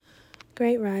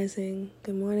Great rising.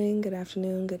 Good morning, good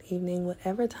afternoon, good evening,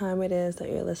 whatever time it is that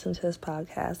you're listening to this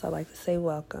podcast, I'd like to say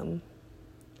welcome.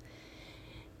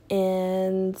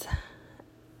 And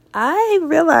I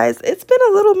realized it's been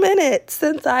a little minute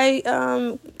since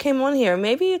I came on here,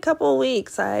 maybe a couple of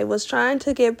weeks. I was trying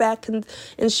to get back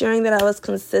ensuring that I was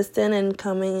consistent and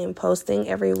coming and posting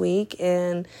every week.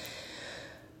 And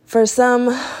for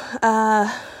some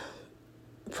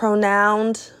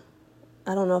pronounced,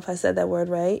 I don't know if I said that word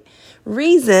right,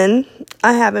 reason,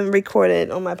 I haven't recorded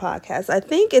on my podcast. I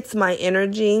think it's my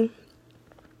energy.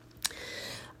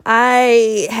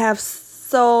 I have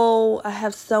so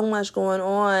much going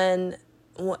on.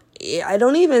 I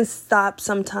don't even stop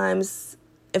sometimes,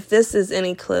 if this is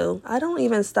any clue, I don't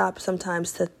even stop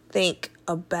sometimes to think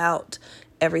about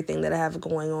everything that I have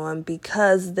going on,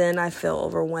 because then I feel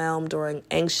overwhelmed or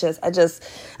anxious. I'm just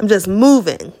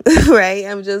moving, right?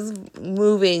 I'm just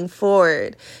moving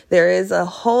forward. There is a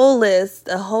whole list,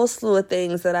 a whole slew of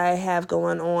things that I have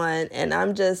going on, and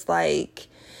I'm just like,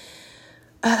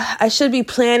 I should be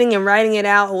planning and writing it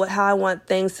out how I want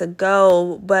things to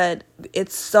go, but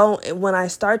it's so, when I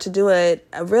start to do it,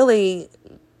 I really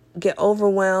get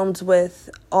overwhelmed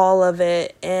with all of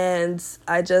it, and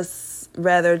I just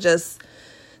rather just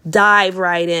dive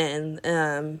right in.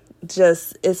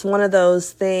 It's one of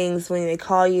those things when they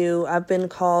call you, I've been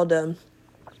called a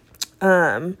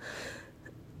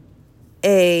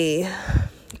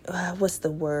what's the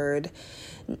word?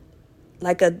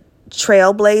 Like a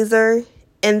trailblazer.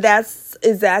 And that's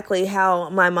exactly how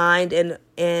my mind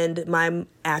and my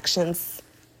actions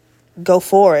go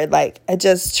forward. Like, I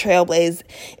just trailblaze.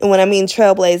 And when I mean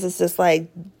trailblaze, it's just like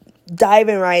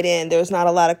diving right in. There's not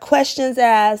a lot of questions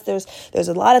asked. There's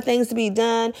a lot of things to be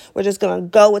done. We're just going to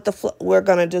go with the flow. We're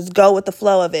going to just go with the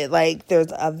flow of it. Like,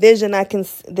 there's a vision I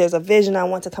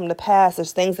want to come to pass.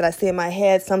 There's things that I see in my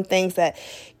head, some things that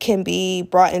can be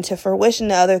brought into fruition.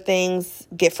 The other things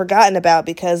get forgotten about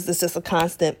because it's just a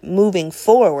constant moving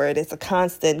forward. It's a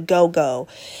constant go.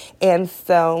 And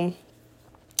so,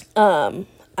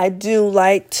 I do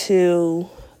like to,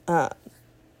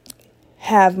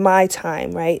 have my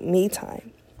time, right? Me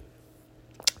time.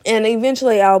 And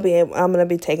eventually I'm going to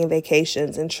be taking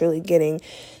vacations and truly getting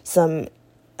some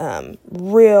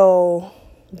real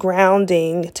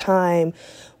grounding time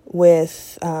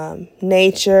with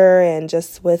nature and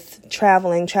just with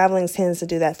traveling. Traveling tends to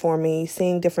do that for me.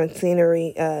 Seeing different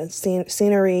sceneries,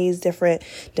 different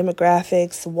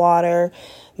demographics, water,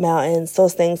 mountains,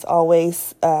 those things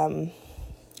always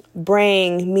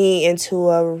bring me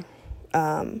into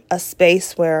a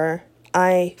space where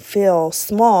I feel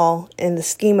small in the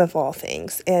scheme of all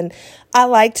things. And I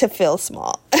like to feel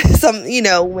small.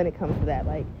 When it comes to that,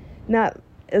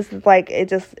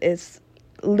 it's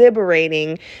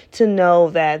liberating to know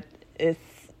that it's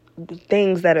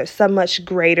things that are so much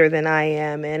greater than I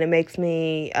am. And it makes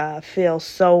me feel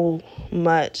so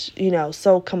much,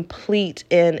 so complete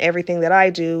in everything that I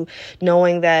do,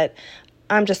 knowing that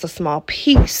I'm just a small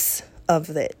piece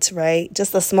of it, right?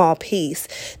 Just a small piece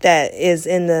that is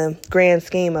in the grand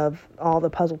scheme of all the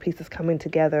puzzle pieces coming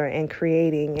together and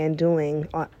creating and doing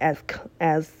as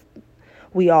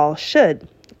we all should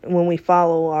when we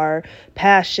follow our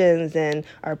passions and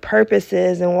our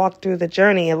purposes and walk through the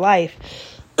journey of life.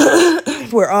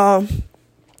 We're all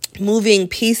moving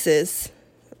pieces,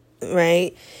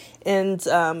 right? And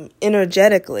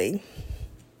energetically.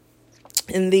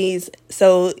 When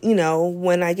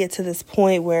I get to this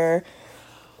point where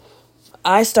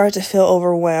I start to feel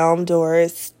overwhelmed, or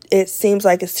it seems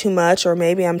like it's too much, or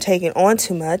maybe I'm taking on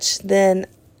too much, then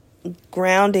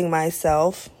grounding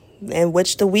myself, and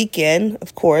which the weekend,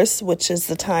 of course, which is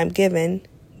the time given,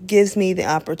 gives me the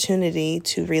opportunity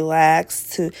to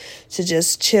relax, to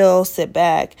just chill, sit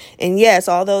back. And yes,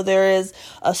 although there is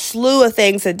a slew of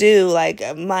things to do,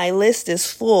 like my list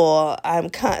is full,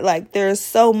 there's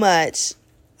so much.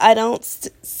 I don't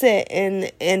sit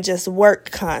and just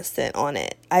work constant on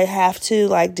it. I have to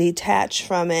detach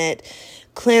from it,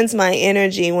 cleanse my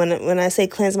energy. When I say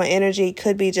cleanse my energy, it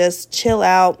could be just chill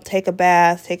out, take a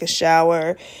bath, take a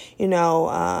shower,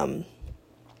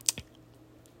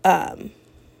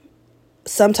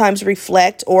 sometimes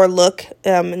reflect or look.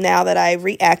 Now that I've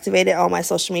reactivated all my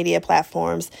social media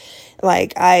platforms,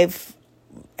 I've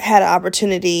had an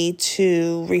opportunity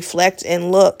to reflect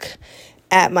and look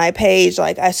at my page.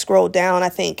 I scrolled down. I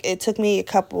think it took me a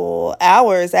couple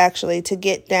hours actually to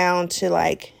get down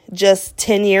to just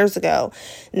 10 years ago.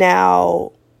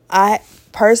 Now, I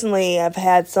personally have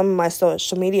had some of my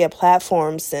social media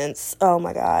platforms since, oh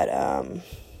my God,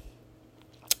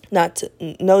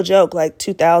 no joke,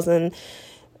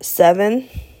 2007,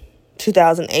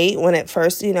 2008 when it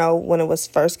first, when it was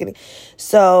first getting.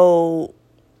 So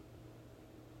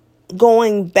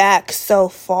going back so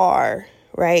far,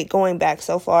 right? Going back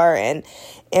so far, and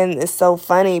it's so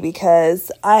funny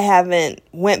because I haven't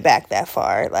went back that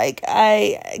far. Like,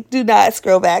 I do not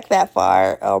scroll back that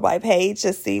far on my page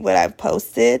to see what I've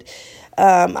posted.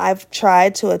 I've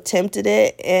tried to attempted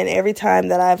it, and every time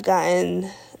that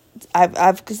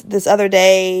I've this other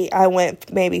day, I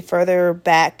went maybe further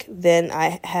back than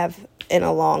I have in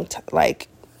a long time,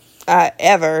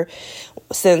 ever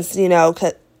since,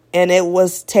 and it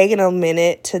was taking a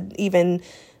minute to even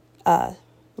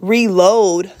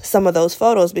reload some of those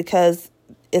photos because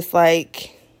it's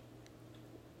like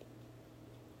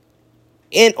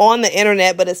on the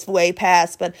internet, but it's way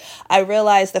past. But I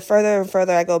realized the further and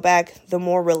further I go back, the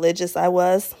more religious I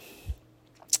was.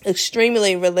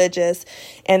 Extremely religious,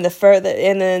 and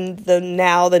then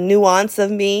the nuance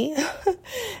of me.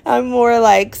 I'm more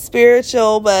like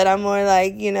spiritual, but I'm more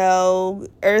like,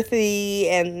 earthy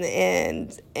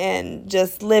and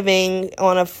just living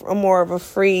on a more of a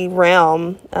free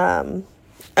realm.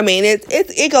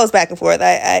 It goes back and forth.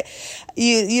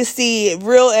 You see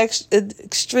real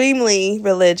extremely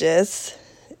religious,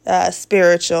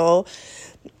 spiritual,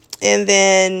 and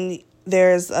then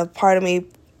there's a part of me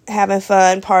having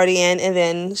fun, partying, and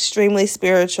then extremely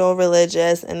spiritual,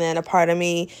 religious, and then a part of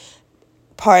me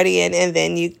partying, and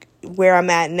then where I'm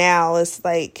at now is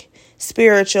like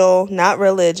spiritual, not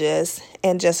religious,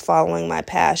 and just following my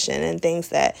passion and things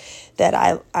that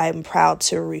I'm proud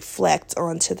to reflect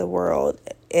onto the world.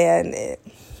 And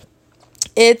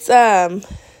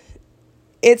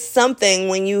it's something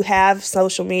when you have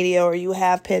social media or you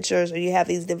have pictures or you have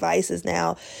these devices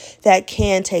now that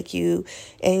can take you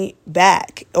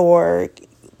back, or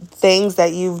things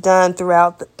that you've done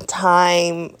throughout the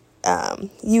time.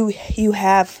 You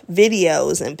have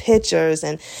videos and pictures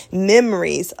and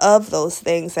memories of those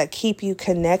things that keep you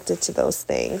connected to those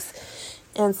things.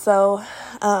 And so,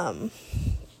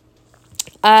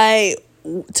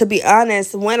 to be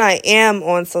honest, when I am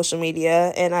on social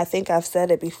media, and I think I've said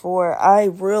it before, I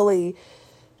really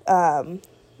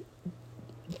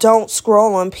don't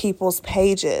scroll on people's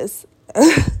pages.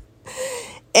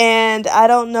 And I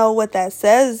don't know what that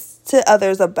says to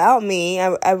others about me.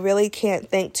 I really can't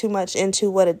think too much into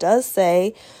what it does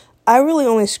say. I really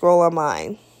only scroll on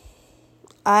mine.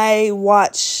 I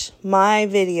watch my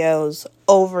videos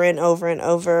over and over and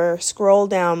over, scroll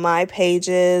down my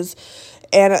pages,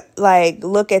 and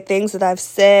look at things that I've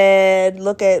said,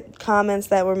 look at comments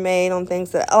that were made on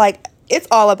things that it's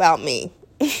all about me.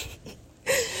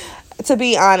 To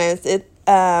be honest,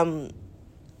 and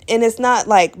it's not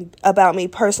about me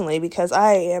personally, because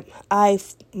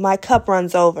my cup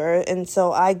runs over, and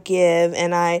so I give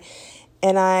and I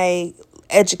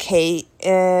educate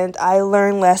and I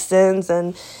learn lessons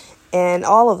and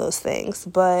all of those things.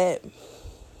 But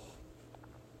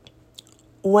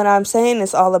when I'm saying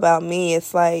it's all about me,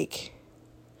 it's like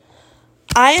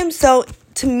for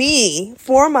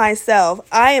myself,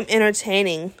 I am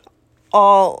entertaining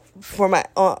all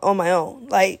on my own.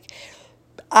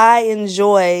 I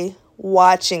enjoy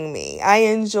watching me. I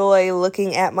enjoy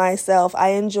looking at myself. I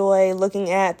enjoy looking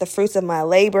at the fruits of my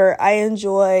labor. I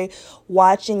enjoy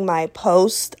watching my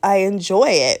post. I enjoy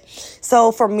it.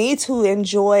 So for me to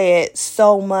enjoy it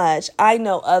so much, I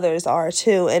know others are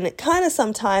too. And it kind of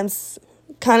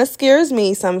scares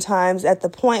me sometimes, at the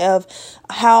point of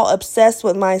how obsessed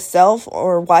with myself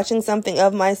or watching something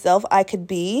of myself I could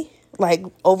be,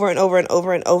 over and over and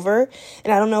over and over.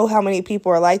 And I don't know how many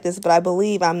people are like this, but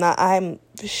I'm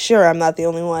sure I'm not the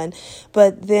only one.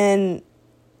 But then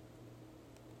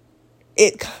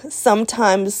it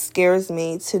sometimes scares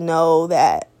me to know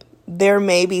that there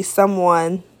may be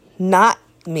someone, not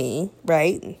me,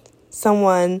 right?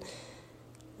 Someone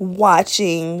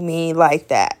watching me like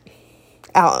that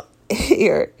out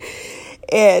here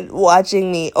and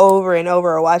watching me over and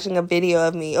over, or watching a video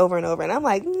of me over and over. And I'm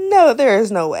like, no, there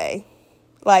is no way.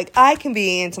 I can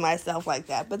be into myself like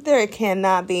that, but there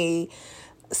cannot be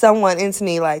someone into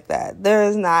me like that. There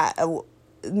is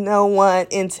no one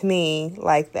into me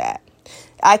like that.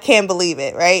 I can't believe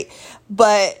it, right?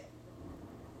 But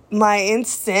my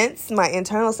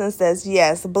internal sense says,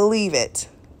 yes, believe it.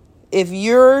 If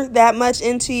you're that much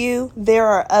into you, there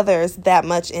are others that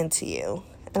much into you.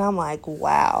 And I'm like,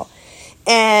 wow.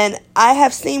 And I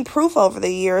have seen proof over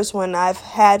the years when I've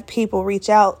had people reach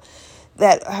out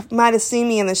that might have seen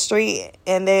me in the street,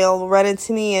 and they'll run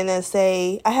into me and they'll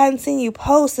say, I hadn't seen you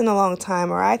post in a long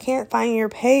time, or I can't find your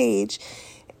page,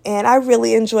 and I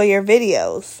really enjoy your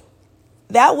videos.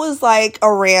 That was a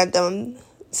random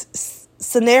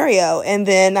scenario. And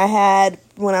then I had,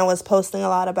 when I was posting a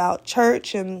lot about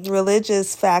church and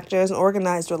religious factors and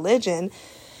organized religion,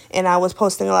 and I was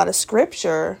posting a lot of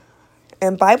scripture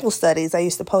and Bible studies. I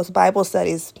used to post Bible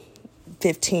studies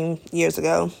 15 years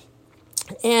ago.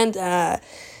 And I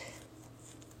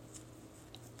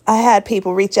had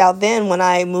people reach out then when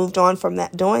I moved on from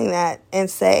that, doing that, and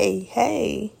say,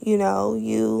 hey,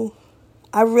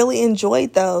 I really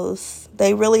enjoyed those.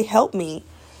 They really helped me.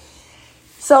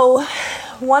 So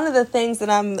one of the things that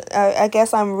I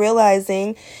guess I'm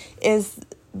realizing is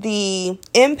the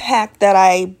impact that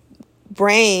I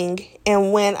bring,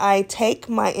 and when I take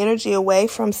my energy away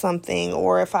from something,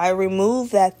 or if I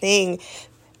remove that thing,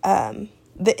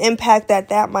 the impact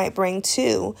that might bring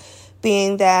too,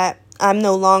 being that I'm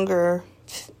no longer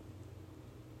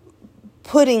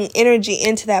putting energy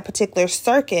into that particular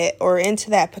circuit or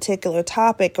into that particular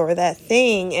topic or that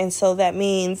thing. And so that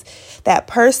means that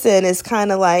person is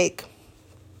kind of like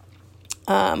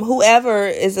whoever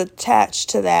is attached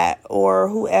to that, or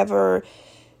whoever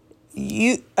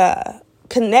you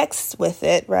connects with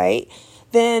it, right,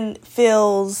 then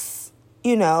feels,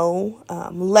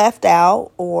 left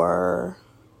out, or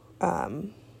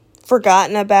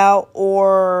forgotten about,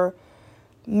 or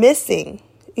missing,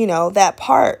 that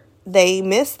part. They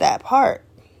miss that part.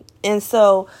 And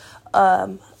so,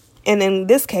 and in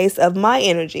this case of my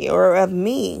energy, or of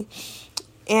me,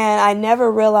 and I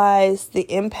never realized the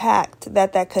impact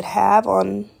that could have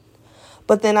on,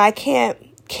 but then I can't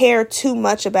care too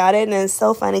much about it. And it's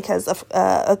so funny because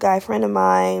a guy friend of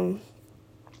mine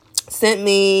sent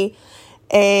me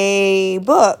a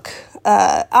book,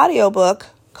 audio book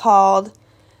called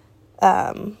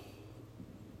The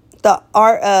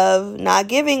Art of Not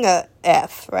Giving a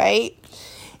F, right?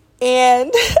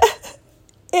 And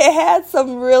it had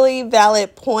some really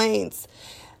valid points,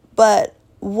 but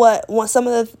what some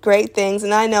of the great things,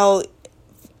 and I know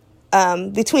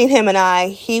between him and I,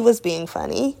 he was being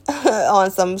funny on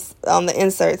the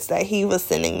inserts that he was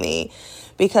sending me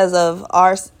because of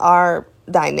our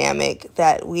dynamic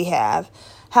that we have.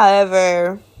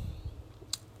 However,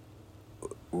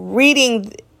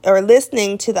 reading or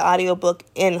listening to the audiobook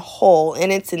in whole,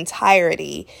 in its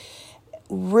entirety,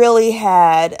 really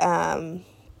had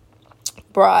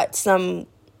brought some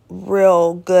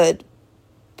real good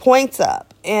points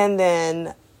up. And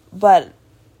then, but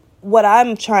what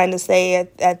I'm trying to say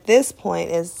at this point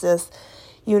is just,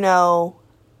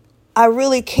 I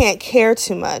really can't care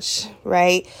too much,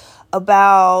 right,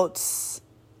 about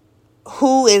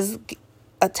who is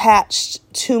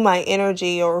attached to my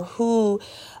energy, or who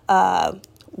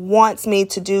wants me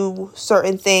to do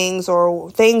certain things, or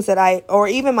things that or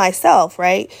even myself,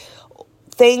 right?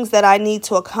 Things that I need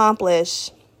to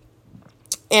accomplish.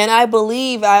 And I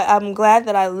believe, I'm glad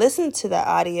that I listened to the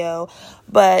audio,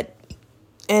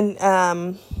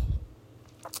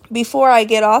 before I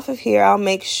get off of here, I'll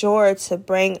make sure to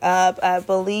bring up, I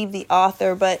believe, the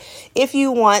author. But if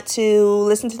you want to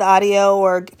listen to the audio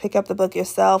or pick up the book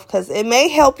yourself, because it may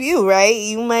help you, right?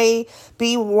 You may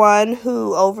be one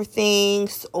who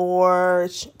overthinks or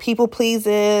people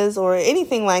pleases or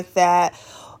anything like that.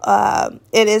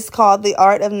 It is called The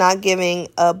Art of Not Giving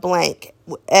a Blank,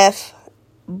 F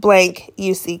blank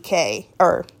UCK,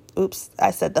 or oops,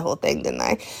 I said the whole thing, didn't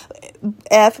I?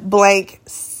 F blank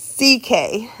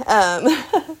CK.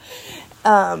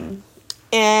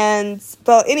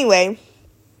 But anyway,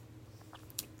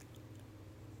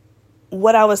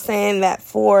 what I was saying that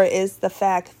for is the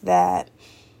fact that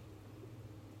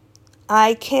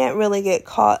I can't really get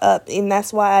caught up, and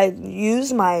that's why I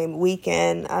use my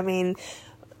weekend. I mean,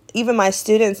 even my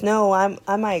students know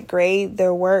I might grade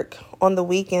their work on the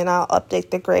weekend. I'll update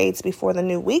the grades before the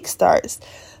new week starts.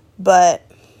 But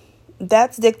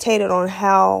that's dictated on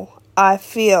how I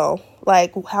feel,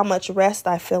 like how much rest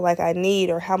I feel like I need,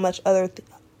 or how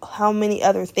many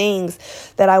other things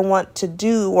that I want to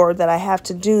do, or that I have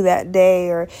to do that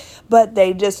day, but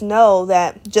they just know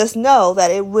that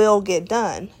it will get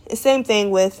done. The same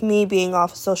thing with me being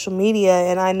off of social media,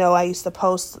 and I know I used to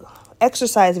post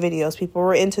exercise videos. People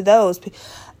were into those.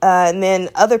 And then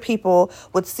other people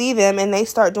would see them and they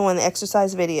start doing the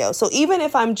exercise videos. So even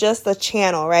if I'm just a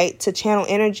channel, right, to channel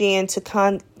energy and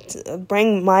to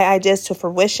bring my ideas to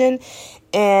fruition,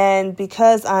 and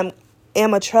because I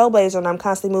am a trailblazer and I'm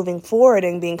constantly moving forward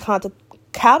and being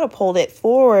catapulted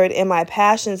forward in my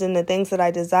passions and the things that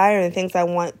I desire and the things I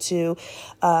want to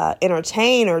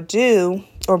entertain or do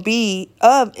or be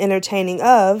entertaining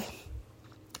of,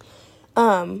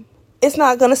 it's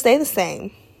not going to stay the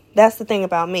same. That's the thing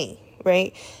about me,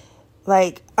 right?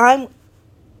 Like, I'm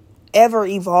ever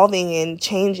evolving and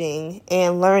changing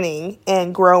and learning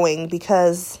and growing,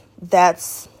 because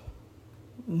that's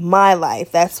my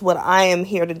life. That's what I am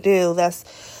here to do.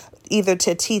 That's either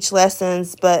to teach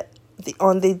lessons, but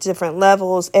on the different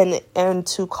levels, and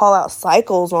to call out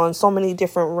cycles on so many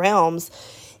different realms,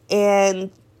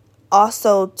 and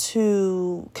also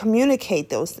to communicate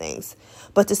those things.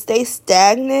 But to stay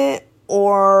stagnant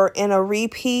or in a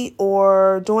repeat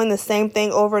or doing the same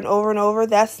thing over and over and over,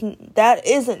 that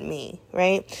isn't me,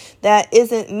 right? That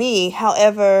isn't me.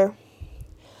 However,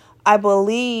 I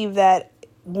believe that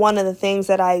one of the things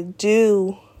that I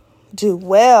do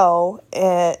well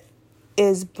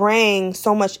is bring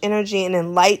so much energy and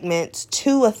enlightenment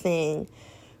to a thing,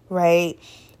 right?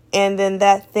 And then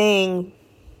that thing,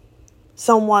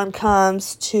 someone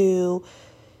comes to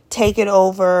take it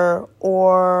over,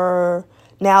 or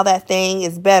now that thing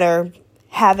is better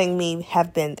having me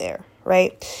have been there,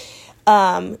 right?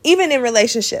 Even in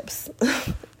relationships,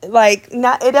 like,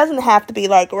 not, it doesn't have to be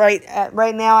like right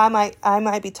now. I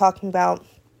might be talking about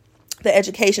the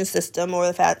education system, or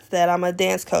the fact that I'm a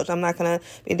dance coach. I'm not going to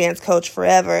be a dance coach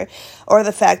forever. Or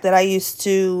the fact that I used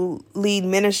to lead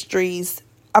ministries.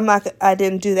 I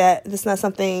didn't do that. That's not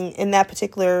something in that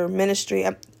particular ministry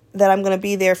that I'm going to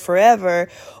be there forever.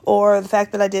 Or the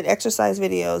fact that I did exercise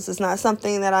videos is not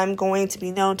something that I'm going to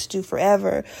be known to do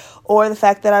forever. Or the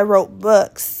fact that I wrote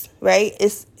books, right?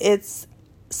 It's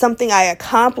something I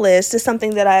accomplished. It's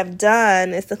something that I've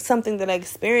done. It's something that I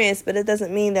experienced, but it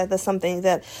doesn't mean that that's something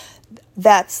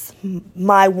that's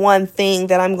my one thing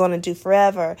that I'm going to do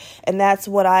forever. And that's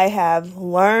what I have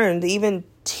learned, even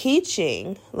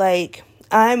teaching. Like,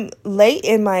 I'm late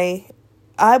in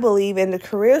I believe, in the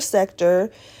career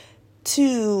sector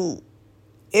to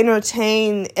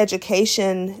entertain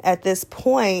education at this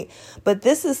point. But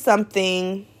this is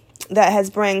something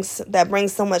that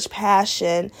brings so much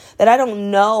passion that I don't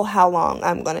know how long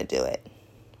I'm going to do it.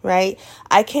 Right?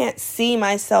 I can't see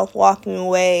myself walking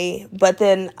away, but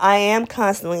then I am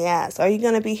constantly asked, are you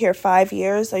going to be here 5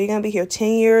 years? Are you going to be here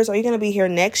 10 years? Are you going to be here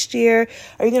next year?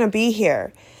 Are you going to be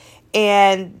here?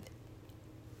 And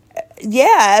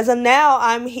yeah, as of now,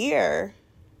 I'm here.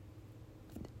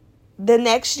 The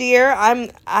next year,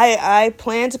 I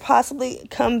plan to possibly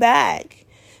come back,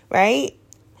 right?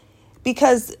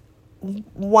 Because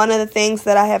one of the things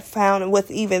that I have found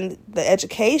with even the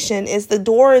education is the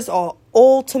door is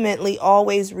ultimately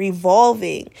always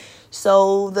revolving.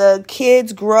 So the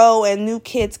kids grow and new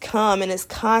kids come, and it's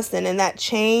constant. And that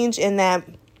change and that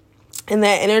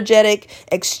energetic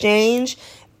exchange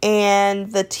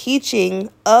and the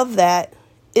teaching of that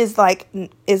is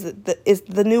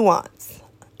the nuance,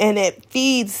 and it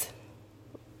feeds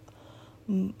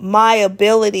my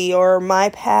ability or my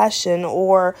passion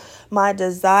or my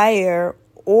desire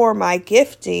or my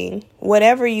gifting,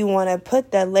 whatever you want to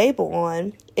put that label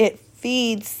on. It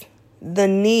feeds the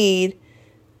need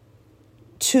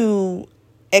to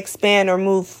expand or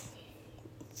move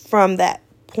from that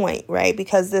point, right?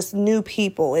 Because there's new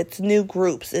people, it's new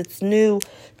groups, it's new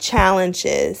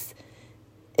challenges,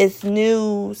 it's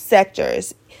new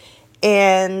sectors.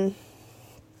 And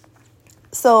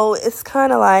so it's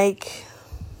kind of like,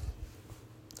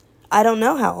 I don't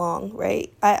know how long,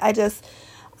 right?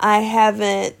 I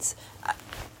haven't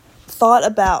thought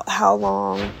about how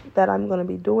long that I'm going to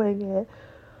be doing it.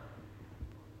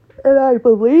 And I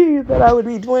believe that I would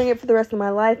be doing it for the rest of my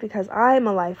life, because I'm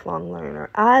a lifelong learner.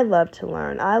 I love to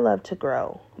learn. I love to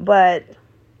grow. But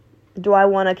do I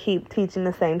want to keep teaching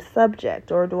the same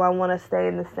subject, or do I want to stay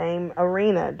in the same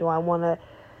arena? Do I want to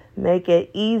make it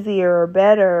easier or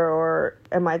better, or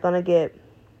am I going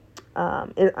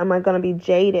to be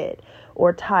jaded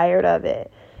or tired of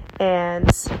it? And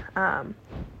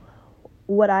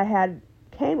what I had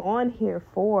came on here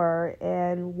for,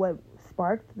 and what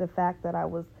sparked the fact that I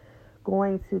was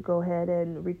going to go ahead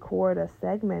and record a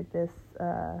segment this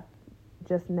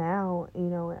just now,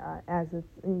 as it's,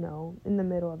 in the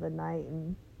middle of the night,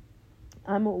 and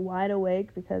I'm wide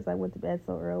awake because I went to bed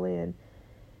so early, and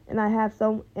I have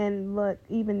and look,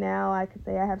 even now I could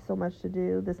say I have so much to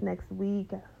do. This next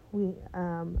week,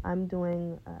 I'm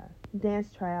doing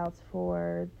dance tryouts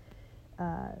for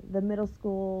the middle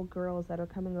school girls that are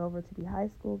coming over to be high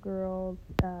school girls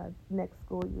next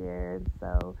school year.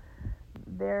 So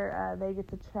they get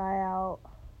to try out.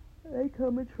 They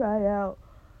come and try out,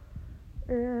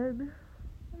 and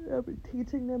I'll be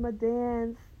teaching them a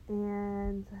dance.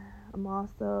 And I'm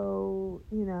also,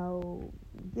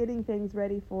 getting things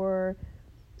ready for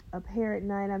a parent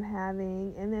night I'm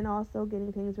having, and then also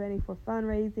getting things ready for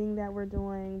fundraising that we're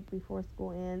doing before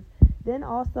school ends. Then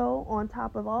also, on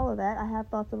top of all of that, I have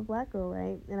Thoughts of a Black Girl,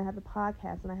 right? And I have the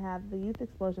podcast, and I have the Youth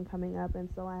Explosion coming up, and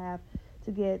so I have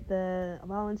to get the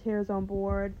volunteers on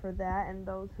board for that, and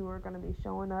those who are going to be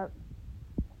showing up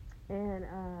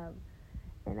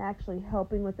and actually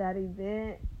helping with that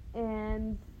event.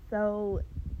 And so,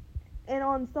 and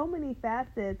on so many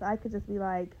facets, I could just be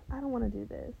like, I don't want to do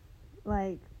this.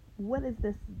 Like, what is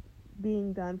this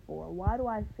being done for? Why do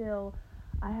I feel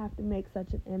I have to make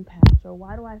such an impact? Or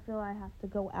why do I feel I have to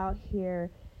go out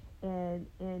here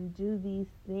and do these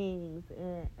things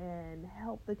and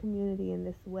help the community in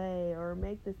this way, or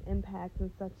make this impact in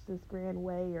such this grand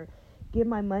way, or give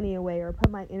my money away, or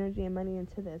put my energy and money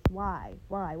into this? Why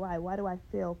do I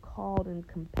feel called and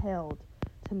compelled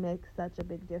to make such a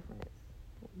big difference?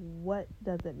 What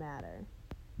does it matter?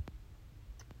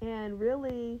 And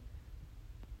really,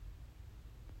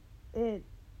 it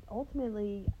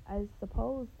ultimately, I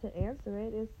suppose, to answer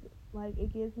it, is like,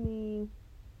 it gives me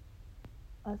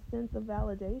a sense of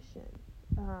validation.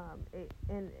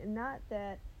 And not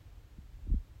that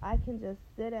I can just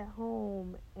sit at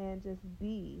home and just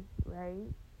be, right?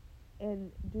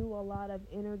 And do a lot of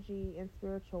energy and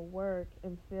spiritual work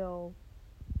and feel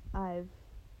I've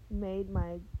made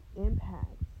my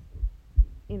impacts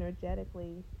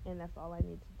energetically, and that's all I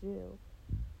need to do.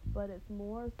 But it's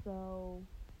more so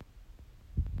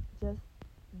just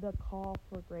the call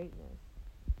for greatness,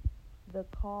 the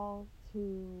call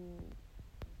to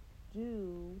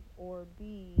do or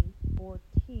be or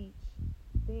teach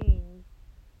things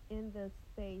in the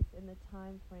space, in the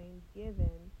time frame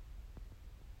given,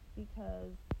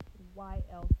 because why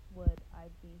else would I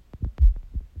be here?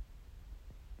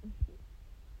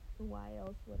 Why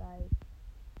else would I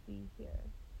be here?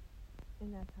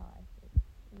 And that's how I think.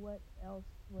 What else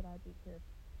would I be here?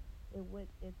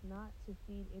 It's not to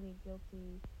feed any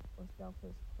guilty or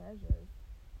selfish pleasures.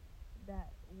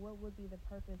 That what would be the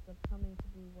purpose of coming to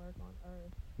do work on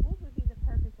earth? What would be the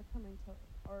purpose of coming to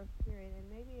earth, period?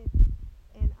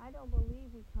 And I don't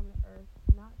believe we come to earth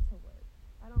not to work.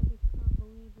 I don't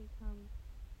believe we come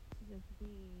to just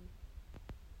be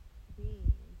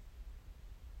beings,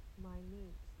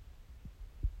 minute.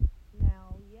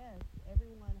 Now, yes,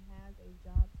 everyone has a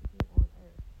job to do on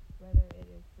earth, whether it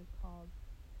is to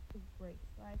break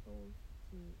cycles,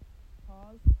 to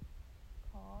cause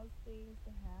things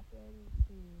to happen,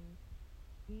 to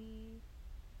be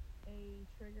a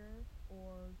trigger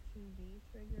or to be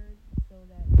triggered, so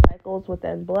that cycles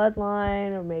within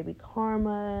bloodline, or maybe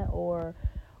karma, or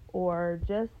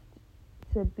just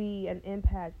to be an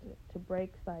impact, to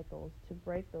break cycles, to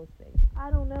break those things. I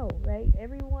don't know, right?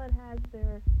 Everyone has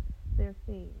their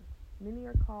thing. Many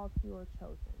are called, few are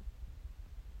chosen.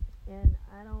 And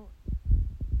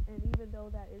even though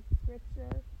that is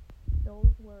scripture,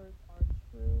 those words are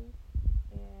true,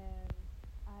 and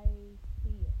I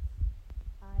see it.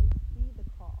 I see the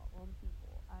call on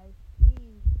people.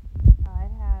 I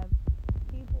have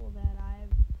people that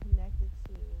I've connected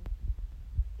to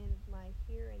in my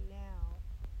here and now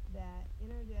that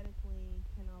energetically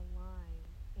can align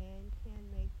and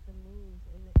can make the moves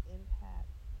and the impact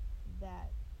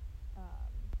that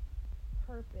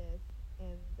purpose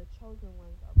and the chosen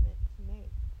ones are meant to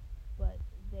make. But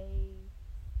they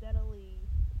steadily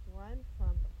run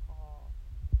from the call,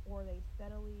 or they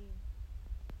steadily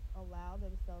allow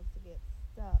themselves to get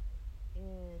stuck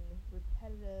in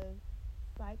repetitive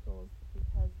cycles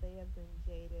because they have been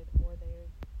jaded, or they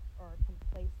are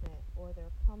complacent, or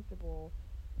they're comfortable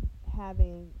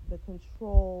having the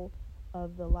control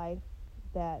of the life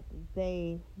that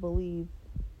they believe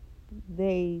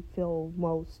they feel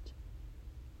most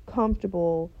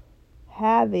comfortable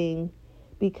having,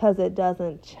 because it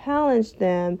doesn't challenge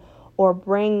them or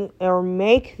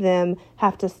make them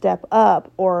have to step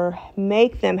up, or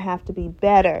make them have to be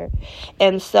better.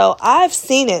 And so I've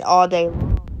seen it all day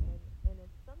long. And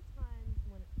it's sometimes,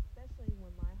 especially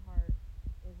when my heart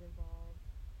is involved,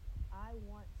 I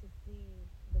want to see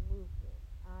the movement.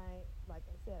 Like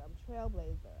I said, I'm a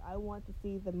trailblazer. I want to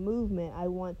see the movement. I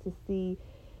want to see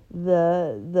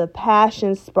the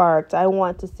passion sparked. I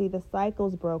want to see the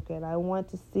cycles broken. I want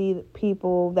to see the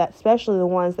people, that especially the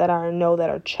ones that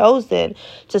are chosen,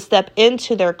 to step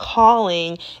into their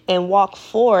calling and walk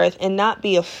forth, and not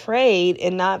be afraid,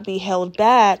 and not be held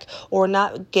back, or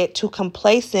not get too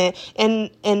complacent,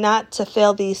 and not to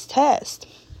fail these tests.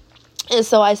 And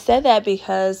so I said that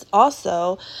because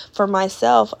also for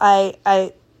myself, I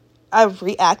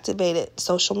reactivated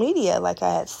social media, like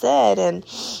I had said, and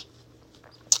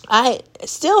I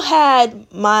still had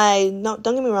don't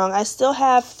get me wrong, I still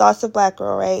have Thoughts of Black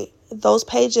Girl, right? Those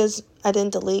pages I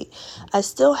didn't delete. I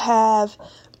still had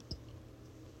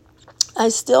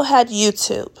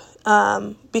YouTube,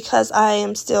 because I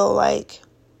am still like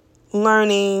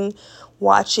learning,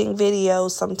 watching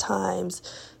videos sometimes,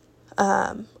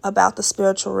 about the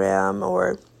spiritual realm,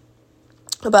 or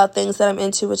about things that I'm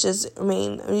into, which is, I'm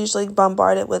usually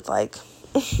bombarded with like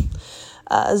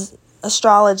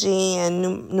astrology and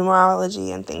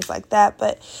numerology and things like that.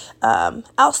 But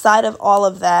outside of all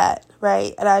of that,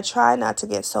 right, and I try not to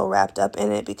get so wrapped up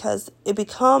in it because it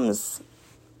becomes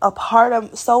a part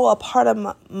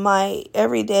of my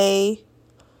everyday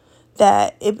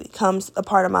that it becomes a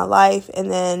part of my life,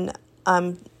 and then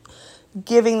I'm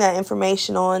giving that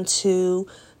information on to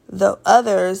the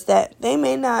others that they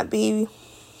may not be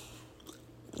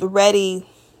ready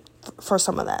for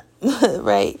some of that,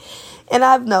 right? And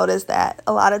I've noticed that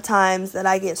a lot of times that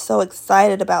I get so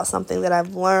excited about something that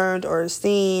I've learned or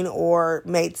seen or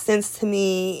made sense to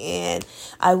me, and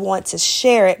I want to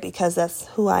share it because that's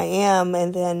who I am.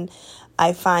 And then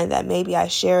I find that maybe I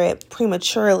share it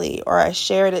prematurely, or I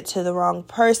shared it to the wrong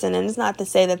person. And it's not to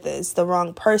say that it's the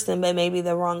wrong person, but maybe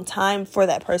the wrong time for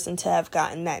that person to have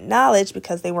gotten that knowledge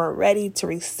because they weren't ready to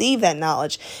receive that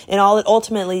knowledge. And all it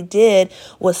ultimately did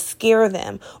was scare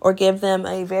them or give them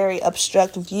a very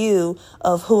abstract view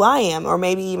of who I am, or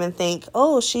maybe even think,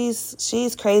 oh, she's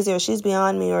crazy, or she's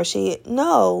beyond me, or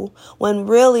no, when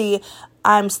really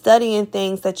I'm studying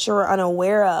things that you're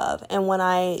unaware of. And when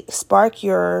I spark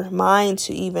your mind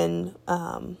to even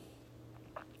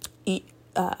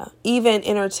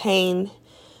entertain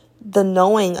the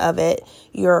knowing of it,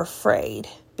 you're afraid,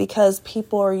 because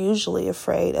people are usually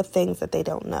afraid of things that they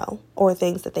don't know, or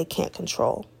things that they can't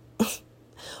control,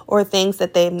 or things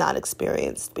that they've not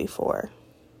experienced before.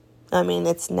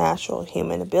 It's natural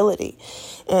human ability.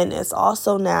 And it's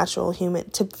also natural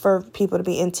for people to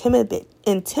be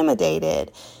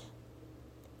intimidated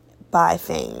by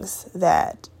things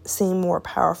that seem more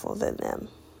powerful than them,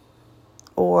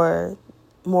 or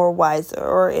more wiser,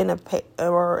 or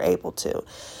able to.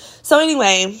 So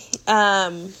anyway,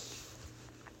 when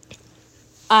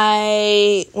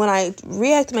I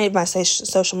reactivated my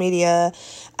social media,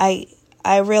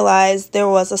 I realized there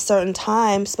was a certain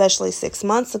time, especially 6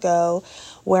 months ago,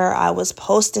 where I was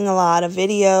posting a lot of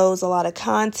videos, a lot of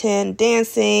content,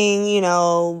 dancing,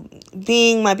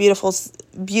 being my beautiful,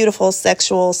 beautiful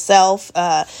sexual self.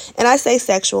 And I say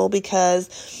sexual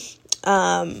because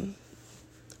I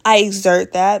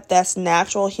exert that. That's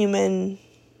natural human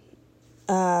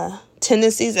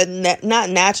tendencies, and and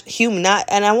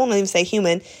I won't even say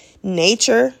human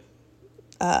nature,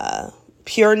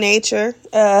 pure nature,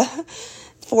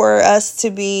 for us to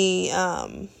be,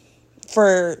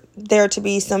 for there to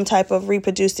be some type of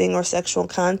reproducing or sexual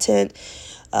content,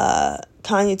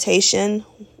 connotation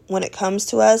when it comes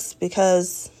to us,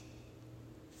 because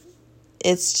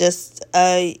it's just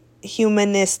a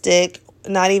humanistic,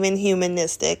 not even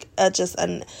humanistic, just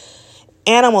an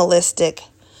animalistic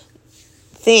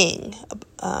thing,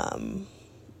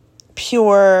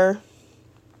 pure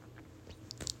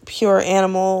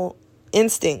animal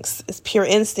instincts. It's pure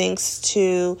instincts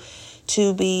to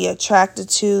be attracted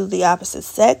to the opposite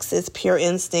sex. It's pure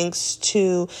instincts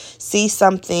to see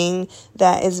something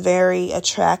that is very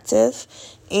attractive.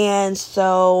 And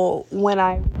so when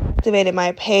I activated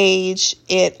my page,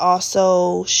 it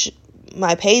also has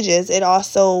my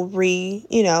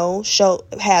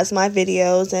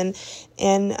videos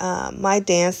and my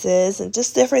dances and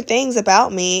just different things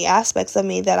about me, aspects of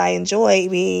me that I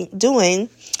enjoy doing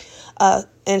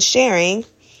and sharing,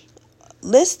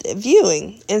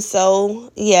 viewing. And so,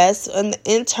 yes, and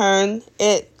in turn,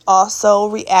 it also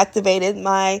reactivated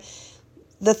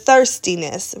the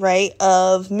thirstiness, right,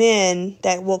 of men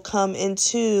that will come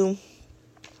into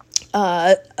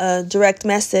a direct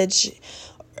message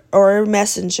or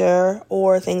messenger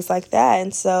or things like that.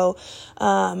 And so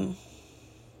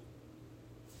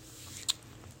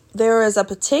there is a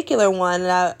particular one,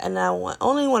 and I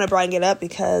only want to bring it up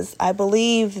because I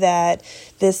believe that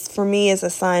this, for me, is a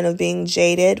sign of being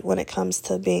jaded when it comes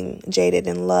to being jaded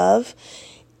in love.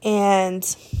 And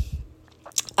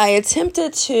I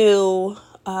attempted to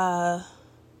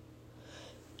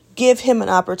give him an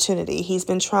opportunity. He's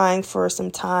been trying for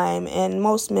some time, and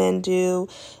most men do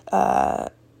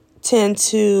tend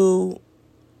to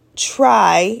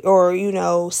try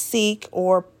or seek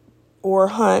or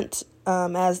hunt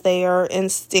as they are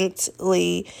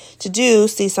instinctively to do,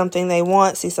 see something they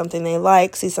want, see something they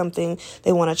like, see something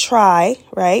they want to try,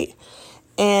 right?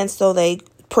 And so they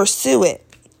pursue it.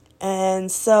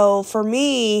 And so for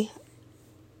me,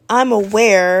 I'm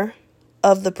aware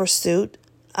of the pursuit.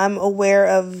 I'm aware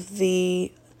of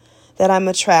that I'm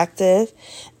attractive.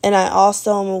 And I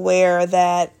also am aware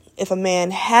that if a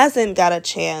man hasn't got a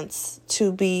chance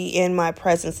to be in my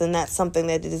presence and that's something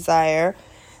they desire,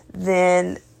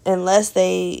 then unless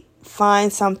they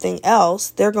find something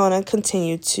else, they're going to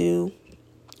continue to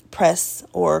press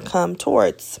or come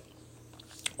towards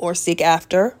or seek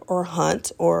after or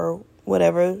hunt or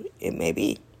whatever it may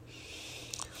be.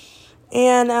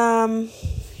 And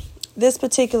this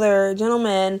particular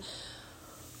gentleman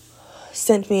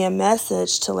sent me a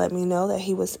message to let me know that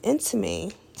he was into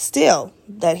me still,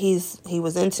 that he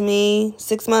was into me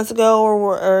 6 months ago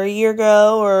or a year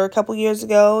ago or a couple years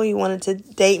ago. He wanted to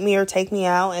date me or take me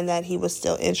out, and that he was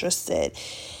still interested.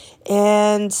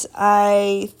 And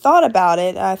I thought about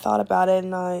it.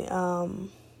 And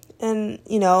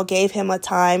I gave him a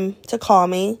time to call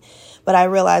me, but I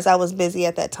realized I was busy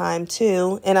at that time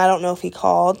too. And I don't know if he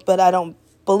called, but I don't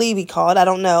believe he called. I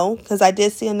don't know, because I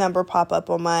did see a number pop up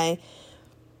on my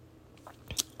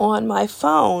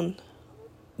phone.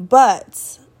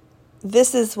 But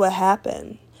this is what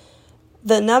happened.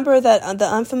 The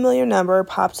unfamiliar number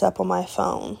pops up on my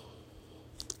phone,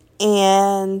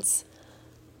 and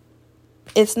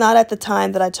it's not at the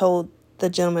time that I told the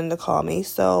gentleman to call me,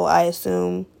 so I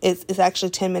assume it's actually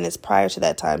 10 minutes prior to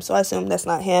that time, so I assume that's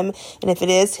not him, and if it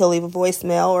is, he'll leave a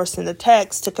voicemail or send a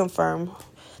text to confirm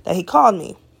that he called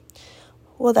me.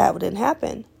 Well, that didn't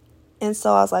happen, and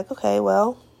so I was like, okay,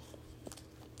 well,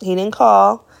 he didn't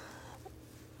call.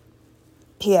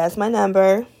 He has my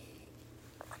number,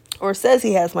 or says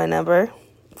he has my number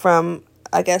from,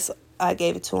 I guess I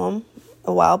gave it to him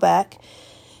a while back,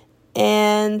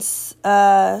 and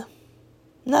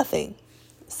nothing.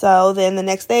 So then the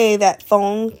next day,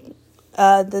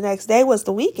 the next day was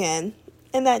the weekend,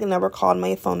 and that number called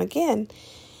my phone again,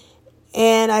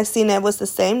 and I seen it was the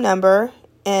same number,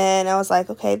 and I was like,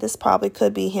 okay, this probably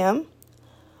could be him,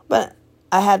 but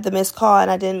I had the missed call, and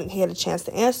I didn't get a chance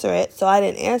to answer it, so I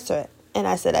didn't answer it. And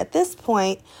I said, at this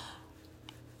point,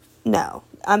 no,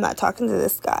 I'm not talking to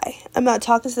this guy. I'm not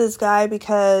talking to this guy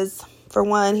because, for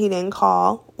one, he didn't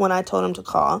call when I told him to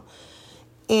call.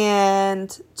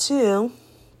 And two,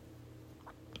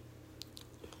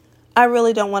 I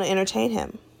really don't want to entertain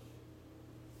him.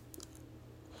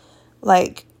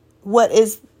 Like, what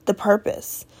is the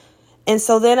purpose? And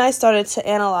so then I started to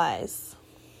analyze,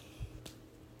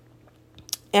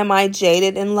 am I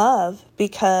jaded in love?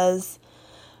 Because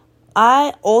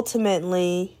I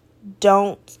ultimately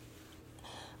don't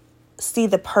see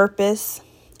the purpose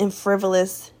in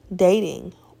frivolous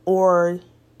dating or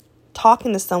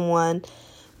talking to someone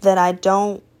that I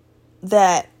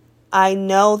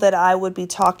know that I would be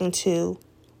talking to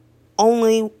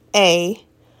only A,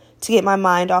 to get my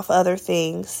mind off other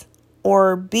things,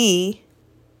 or B,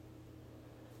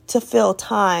 to fill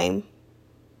time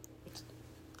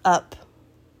up.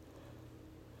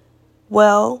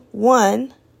 Well,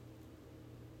 one,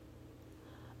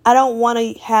 I don't want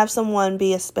to have someone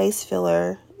be a space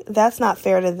filler. That's not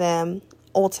fair to them,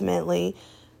 ultimately,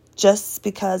 just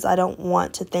because I don't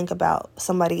want to think about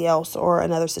somebody else or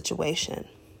another situation.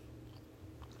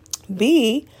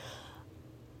 B,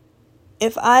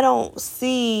 if I don't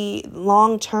see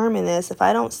long term in this, if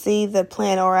I don't see the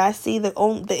plan, or I see the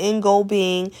end goal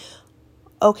being,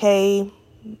 okay,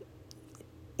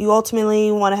 you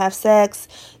ultimately want to have sex,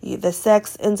 the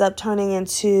sex ends up turning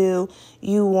into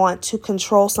you want to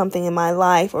control something in my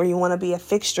life, or you want to be a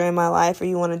fixture in my life, or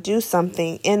you want to do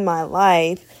something in my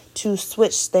life to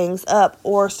switch things up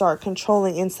or start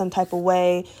controlling in some type of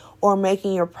way, or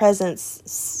making your presence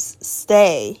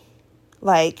stay.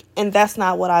 And that's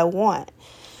not what I want.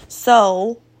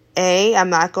 So, A, I'm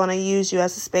not going to use you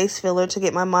as a space filler to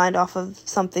get my mind off of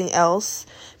something else,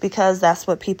 because that's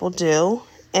what people do.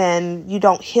 And you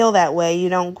don't heal that way. You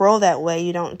don't grow that way.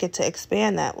 You don't get to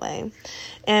expand that way.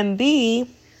 And B,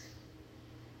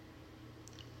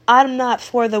 I'm not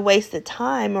for the wasted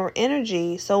time or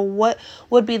energy. So what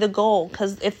would be the goal?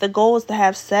 Because if the goal is to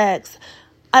have sex,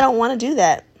 I don't want to do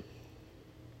that.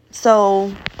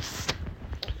 So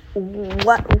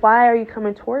why are you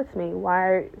coming towards me?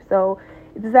 So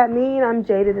does that mean I'm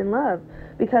jaded in love?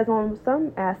 Because on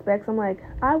some aspects, I'm like,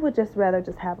 I would just rather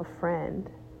just have a friend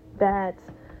that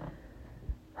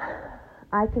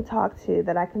I can talk to,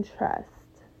 that I can trust,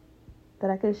 that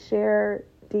I can share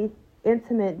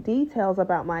intimate details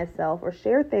about myself or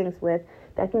share things with,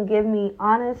 that can give me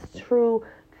honest, true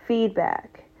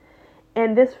feedback.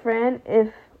 And this friend,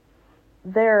 if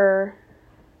they're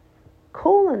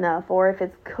cool enough, or if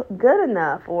it's good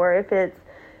enough, or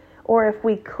if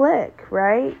we click,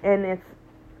 right? And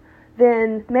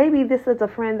then maybe this is a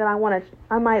friend that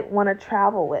I might want to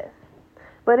travel with.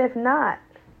 But if not,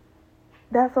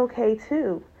 that's okay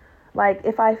too.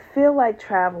 If I feel like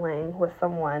traveling with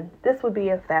someone, this would be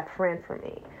that friend for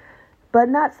me. But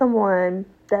not someone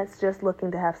that's just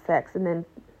looking to have sex and then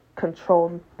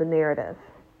control the narrative.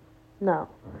 No.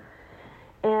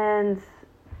 And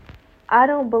I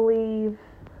don't believe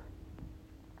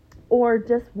or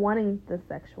just wanting the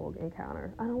sexual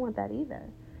encounter. I don't want that either.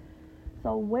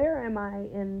 So where am I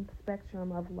in the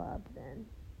spectrum of love then?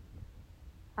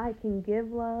 I can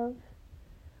give love,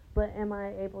 but am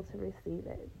I able to receive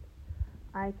it?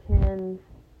 I can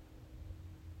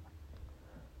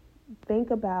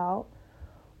think about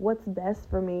what's best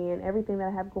for me and everything that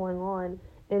I have going on,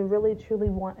 and really truly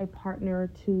want a partner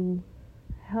to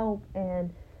help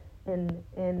and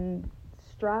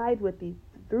stride with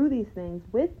through these things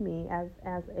with me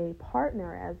as a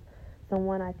partner, as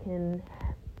someone I can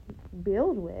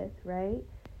build with, right?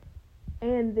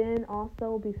 And then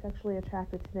also be sexually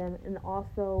attracted to them, and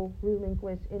also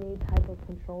relinquish any type of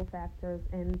control factors,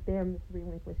 and them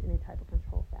relinquish any type of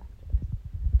control factors,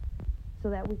 so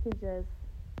that we can just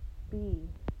be,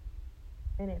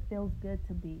 and it feels good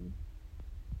to be,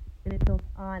 and it feels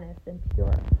honest and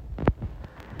pure.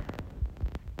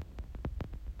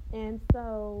 And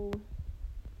so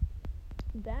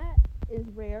that is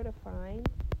rare to find,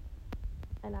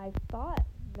 and I thought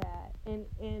that,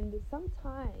 and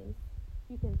sometimes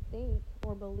you can think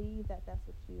or believe that that's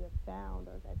what you have found,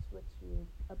 or that's what you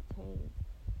obtained.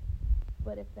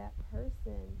 But if that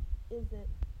person isn't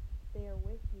there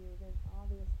with you, then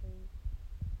obviously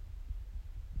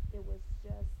it was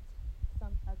just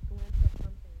a glimpse of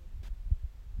something,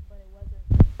 but it wasn't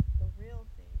the real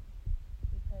thing.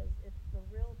 Because if the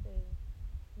real thing,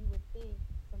 you would think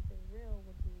something real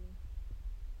would be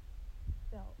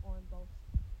felt on both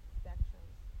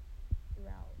spectrums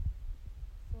throughout.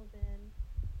 So then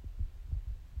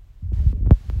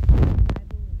I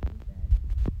believe that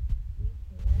we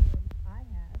can, and I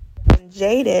have been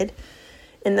jaded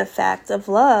in the fact of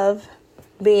love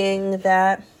being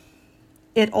that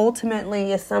it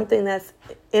ultimately is something that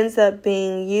ends up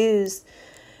being used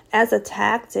as a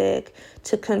tactic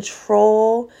to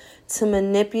control, to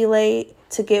manipulate,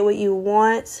 to get what you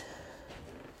want.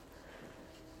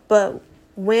 But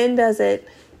when does it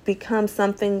become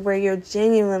something where you're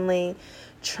genuinely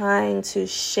trying to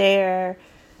share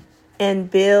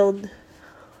and build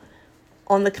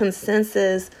on the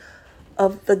consensus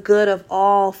of the good of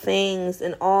all things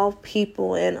and all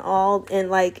people and all, and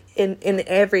like in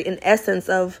essence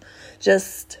of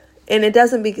just, and it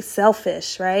doesn't be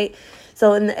selfish, right?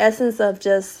 So in the essence of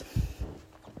just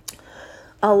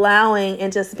allowing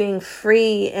and just being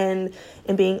free and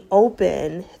being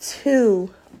open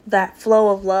to that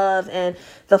flow of love and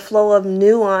the flow of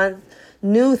nuance,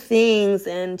 new things,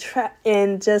 and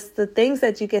just the things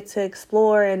that you get to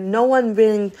explore, and no one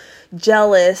being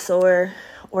jealous or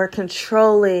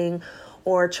controlling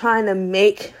or trying to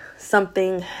make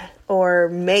something or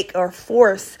make or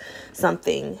force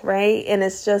something, right? And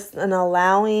it's just an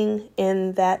allowing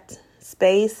in that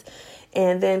space,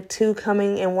 and then two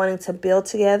coming and wanting to build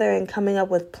together and coming up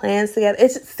with plans together.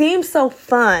 It seems so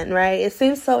fun, right? It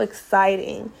seems so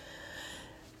exciting.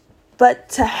 But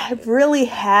to really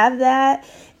have that,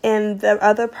 and the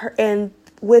other and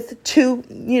with two,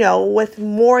 with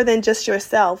more than just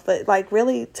yourself, but like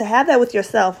really to have that with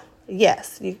yourself,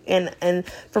 yes. And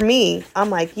for me,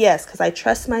 I'm like, yes, because I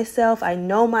trust myself. I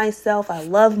know myself. I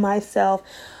love myself.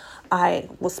 I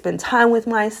will spend time with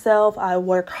myself. I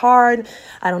work hard.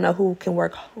 I don't know who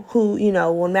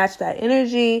will match that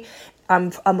energy.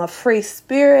 I'm a free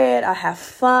spirit. I have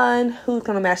fun. Who's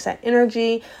going to match that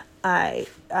energy? I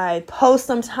post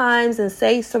sometimes and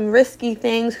say some risky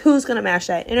things. Who's going to match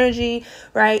that energy,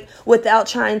 right? Without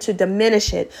trying to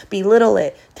diminish it, belittle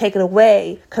it, take it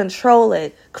away, control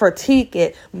it, critique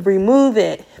it, remove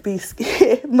it,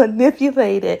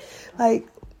 manipulate it, like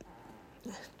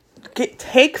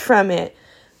take from it,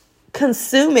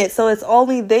 consume it so it's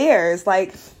only theirs.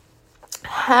 Like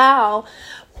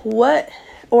what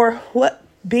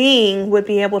being would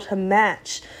be able to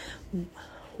match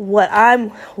what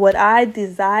I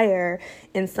desire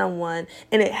in someone?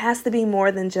 And it has to be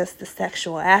more than just the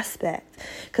sexual aspect,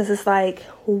 because it's like,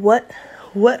 what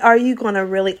are you going to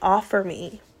really offer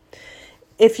me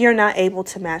if you're not able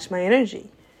to match my energy?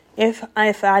 If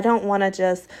I don't want to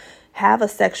just have a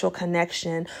sexual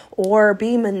connection, or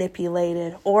be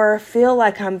manipulated, or feel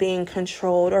like I'm being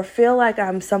controlled, or feel like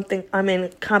I'm in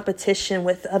competition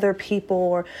with other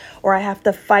people, or I have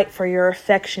to fight for your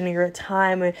affection or your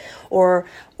time, or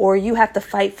you have to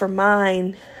fight for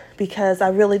mine because I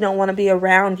really don't want to be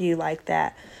around you like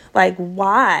that. Like,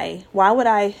 why would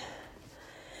I?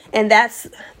 And that's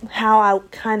how I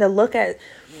kind of look at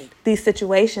these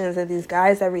situations and these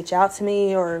guys that reach out to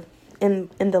me, or in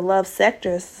the love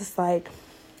sector. It's just like,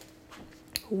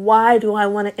 why do I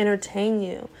want to entertain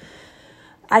you?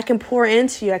 I can pour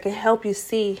into you. I can help you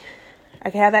see. I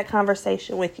can have that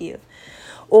conversation with you.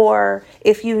 Or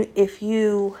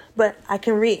but I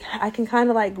can kind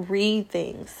of like read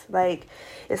things. Like,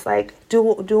 it's like,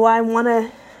 do I want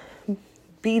to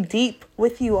be deep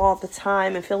with you all the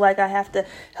time and feel like I have to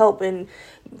help and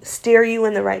steer you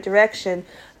in the right direction?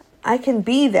 I can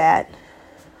be that,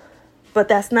 but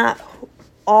that's not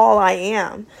all I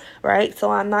am, right?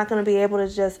 So I'm not going to be able to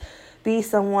just be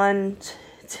someone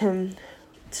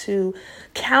to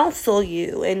counsel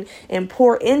you and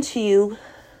pour into you.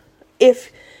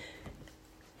 If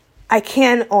I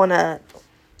can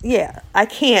I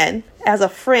can as a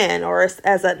friend or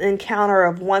as an encounter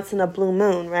of once in a blue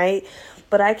moon, right?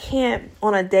 But I can't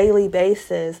on a daily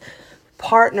basis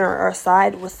partner or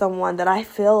side with someone that I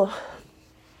feel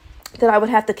that I would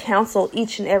have to counsel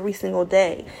each and every single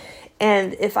day.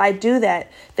 And if I do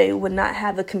that, they would not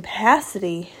have the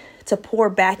capacity to pour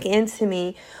back into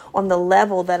me on the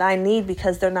level that I need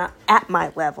because they're not at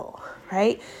my level,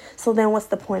 right? So then what's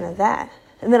the point of that?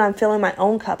 And then I'm filling my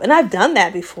own cup. And I've done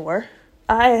that before.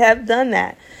 I have done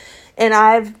that. And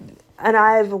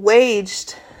I've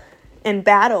waged and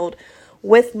battled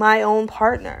with my own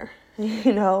partner,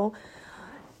 even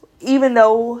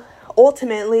though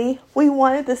ultimately we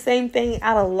wanted the same thing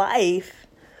out of life,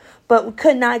 but we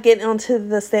could not get onto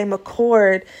the same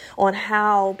accord on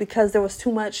how, because there was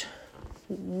too much.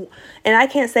 And I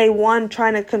can't say one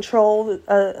trying to control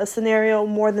a scenario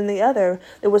more than the other.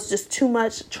 There was just too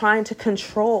much trying to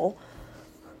control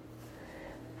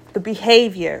the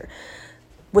behavior,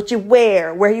 what you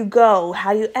wear, where you go,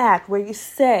 how you act, where you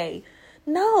say.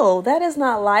 No, that is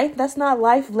not life. That's not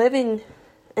life living,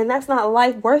 and that's not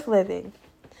life worth living.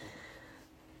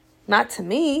 Not to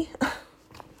me.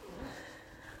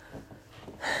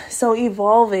 So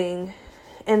evolving,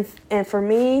 and for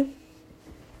me,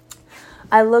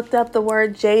 I looked up the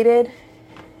word jaded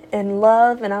and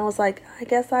love, and I was like, I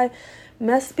guess I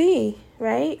must be,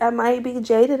 right? I might be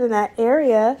jaded in that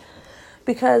area,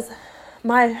 because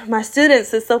my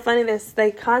students, it's so funny,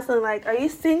 they constantly like, are you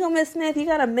single, Miss Smith? You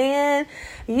got a man?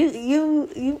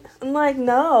 You I'm like,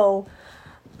 no.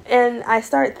 And I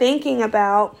start thinking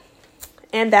about,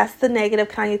 and that's the negative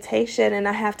connotation, and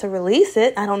I have to release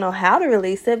it. I don't know how to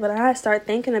release it, but I start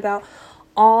thinking about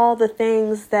all the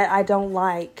things that I don't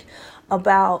like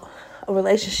about a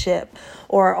relationship,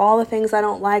 or all the things I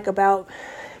don't like about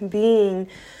being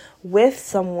with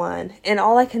someone. And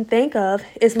all I can think of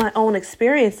is my own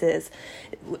experiences.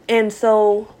 And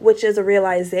so, which is a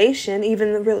realization,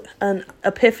 even an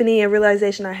epiphany, a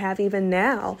realization I have even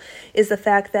now, is the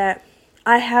fact that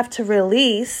I have to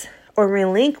release or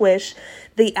relinquish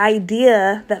the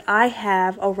idea that I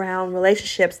have around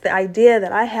relationships, the idea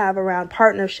that I have around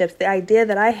partnerships, the idea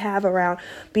that I have around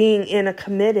being in a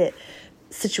committed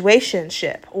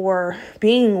situationship, or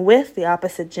being with the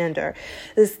opposite gender.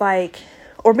 It's like,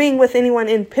 or being with anyone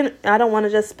I don't want to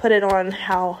just put it on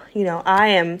how, I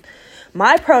am,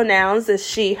 my pronouns is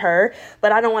she, her,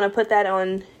 but I don't want to put that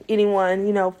on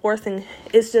anyone, forcing.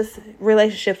 It's just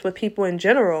relationships with people in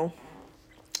general.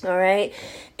 All right.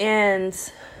 And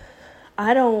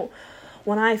I don't,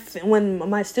 when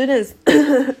my students,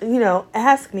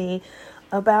 ask me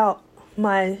about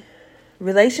my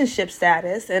relationship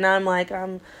status, and I'm like,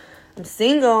 I'm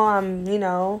single, I'm,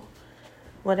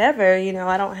 whatever,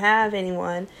 I don't have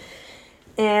anyone.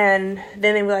 And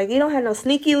then they were like, you don't have no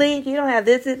sneaky link, you don't have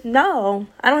this. No,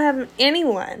 I don't have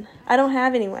anyone. I don't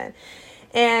have anyone.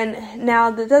 And now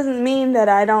that doesn't mean that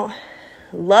I don't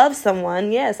love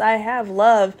someone. Yes, I have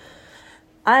love.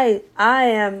 I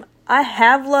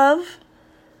have love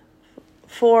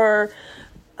for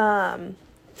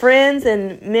friends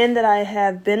and men that I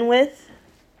have been with.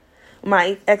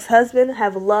 My ex-husband,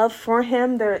 have love for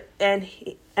him there, and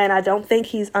I don't think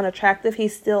he's unattractive.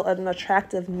 He's still an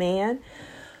attractive man.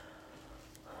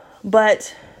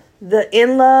 But the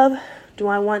in love, do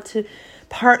I want to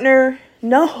partner?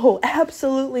 No,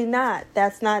 absolutely not.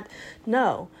 That's not,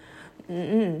 no.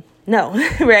 No,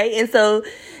 right? And so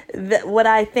what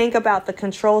I think about the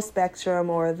control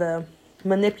spectrum or the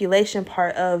manipulation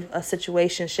part of a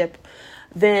situationship,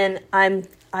 then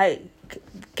I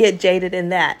get jaded in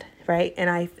that, right? And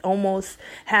I almost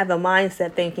have a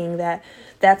mindset thinking that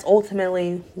that's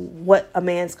ultimately what a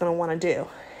man's going to want to do.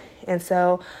 And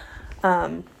so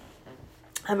I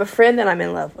have a friend that I'm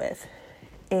in love with,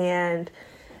 and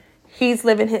he's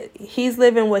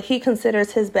living what he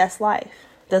considers his best life.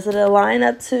 Does it align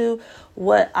up to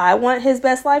what I want his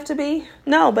best life to be?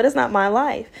 No, but it's not my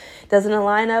life. Does it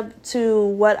align up to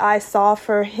what I saw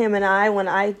for him and I when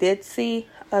I did see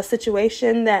a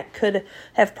situation that could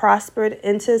have prospered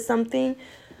into something?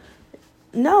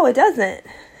 No, it doesn't.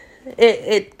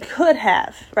 It could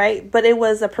have, right? But it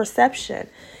was a perception.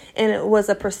 And it was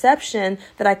a perception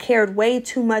that I cared way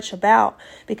too much about,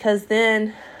 because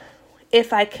then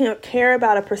if I can't care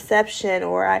about a perception,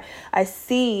 or I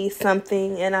see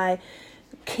something and I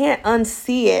can't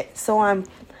unsee it, so I'm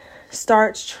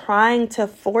starts trying to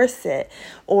force it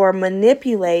or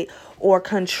manipulate or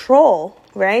control,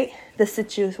 right, the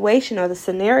situation or the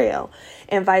scenario,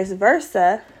 and vice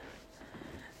versa,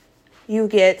 you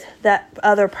get that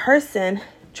other person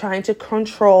trying to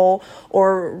control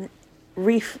or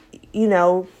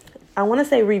I want to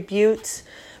say refute,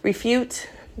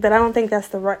 but I don't think that's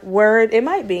the right word. It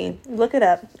might be. Look it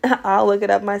up. I'll look it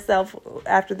up myself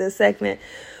after this segment.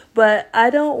 But I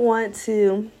don't want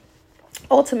to.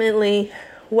 Ultimately,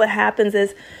 what happens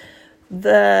is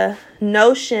the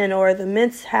notion or the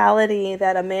mentality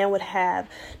that a man would have,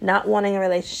 not wanting a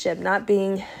relationship, not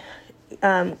being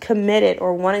committed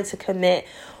or wanting to commit,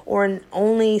 or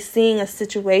only seeing a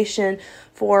situation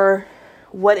for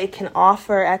what it can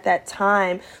offer at that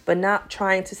time, but not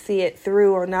trying to see it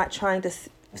through, or not trying to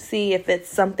see if it's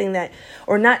something that,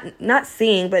 or not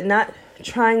seeing, but not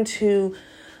trying to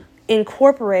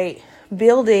incorporate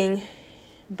building,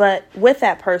 but with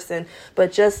that person,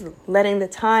 but just letting the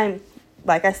time,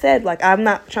 like I said, like I'm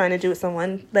not trying to do with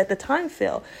someone, let the time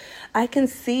fill. I can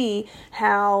see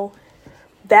how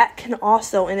that can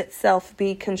also in itself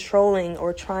be controlling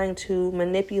or trying to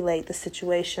manipulate the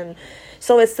situation.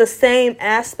 So it's the same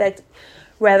aspect,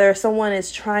 whether someone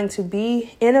is trying to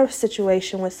be in a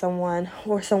situation with someone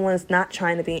or someone's not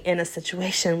trying to be in a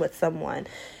situation with someone.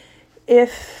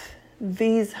 If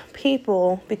these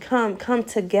people come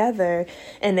together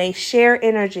and they share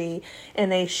energy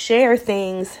and they share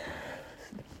things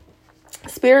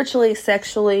spiritually,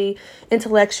 sexually,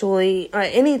 intellectually, on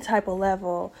any type of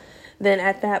level, then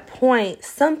at that point,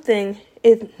 something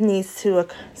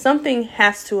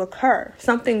has to occur.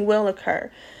 Something will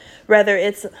occur. Whether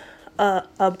it's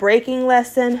a breaking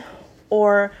lesson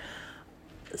or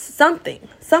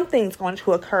something's going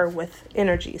to occur with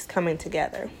energies coming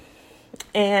together.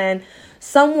 And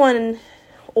someone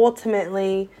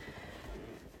ultimately,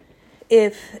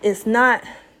 if it's not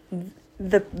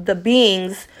the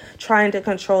beings trying to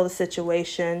control the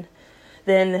situation,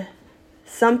 then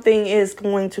something is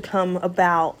going to come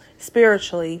about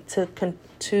spiritually to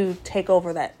take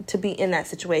over that, to be in that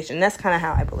situation. That's kind of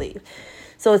how I believe.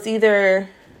 So it's either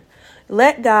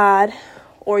let God,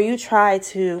 or you try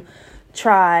to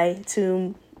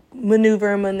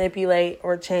maneuver, manipulate,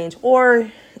 or change,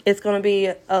 or it's going to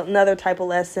be another type of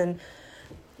lesson.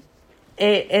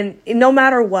 And no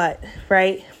matter what,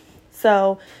 right?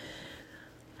 So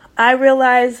I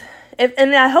realize,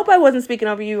 and I hope I wasn't speaking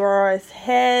over you or as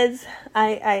heads.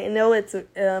 I know it's,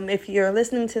 if you're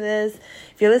listening to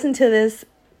this,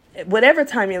 whatever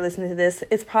time you're listening to this,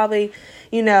 it's probably,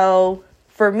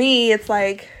 for me, it's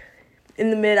like in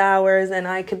the mid hours, and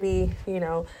I could be,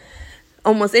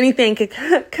 almost anything could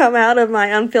come out of my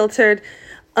unfiltered,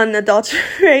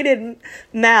 unadulterated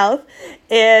mouth.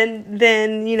 And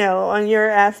then, on your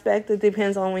aspect, it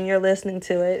depends on when you're listening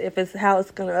to it, if it's how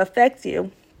it's going to affect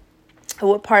you,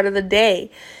 what part of the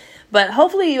day. But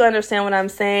hopefully you understand what I'm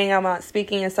saying. I'm not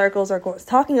speaking in circles or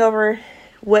talking over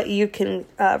what you can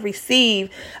receive.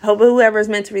 I hope whoever is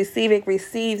meant to receive it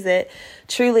receives it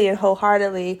truly and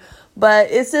wholeheartedly.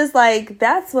 But it's just like,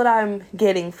 that's what I'm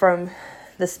getting from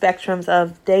the spectrums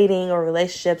of dating or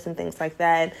relationships and things like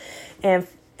that. And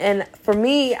for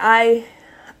me, I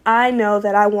know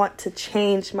that I want to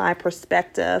change my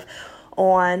perspective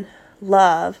on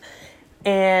love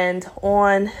and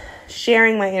on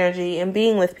sharing my energy and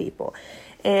being with people.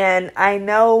 And I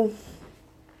know,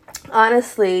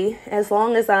 honestly, as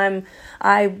long as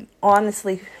I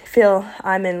honestly feel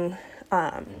I'm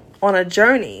on a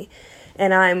journey,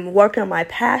 and I'm working on my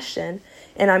passion,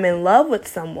 and I'm in love with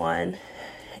someone,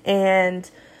 and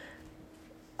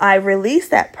I release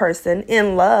that person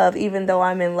in love, even though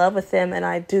I'm in love with them, and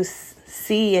I do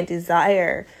see and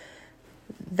desire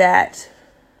that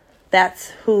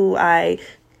that's who I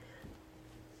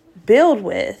build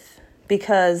with,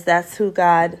 because that's who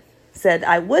God said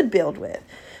I would build with,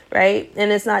 right?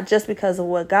 And it's not just because of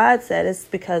what God said, it's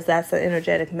because that's an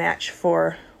energetic match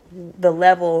for the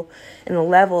level and the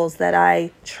levels that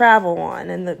I travel on,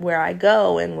 and where I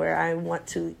go and where I want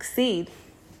to exceed.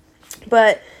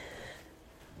 But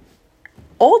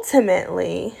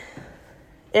ultimately,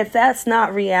 if that's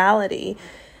not reality,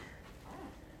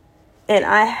 and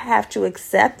I have to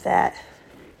accept that,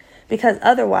 because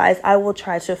otherwise I will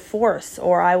try to force,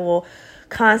 or I will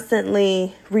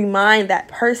constantly remind that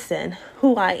person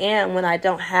who I am when I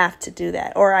don't have to do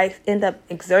that, or I end up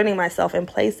exerting myself in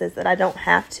places that I don't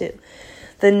have to.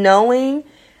 The knowing,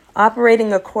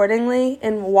 operating accordingly,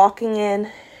 and walking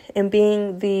in and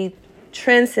being the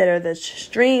trendsetter,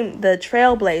 the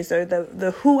trailblazer,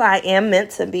 the who I am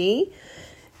meant to be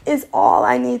is all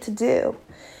I need to do.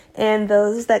 And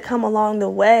those that come along the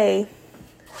way,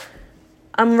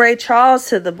 I'm Ray Charles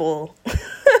to the bull.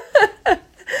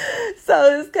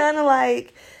 So it's kind of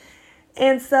like,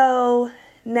 and so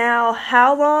now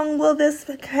how long will this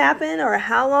happen, or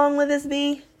how long will this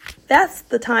be? That's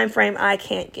the time frame I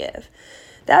can't give.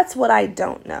 That's what I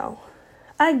don't know.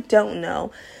 I don't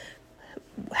know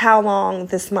how long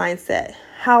this mindset,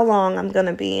 how long I'm going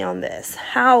to be on this,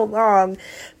 how long,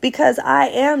 because I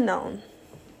am known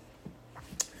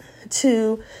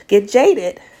to get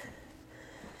jaded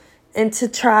and to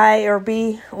try or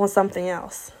be on something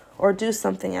else or do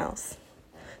something else.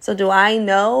 So do I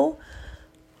know?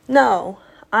 No,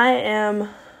 I am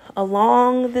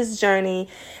along this journey,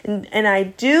 and I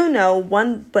do know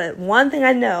one thing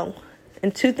I know,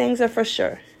 and two things are for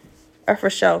sure,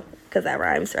 because that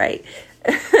rhymes, right?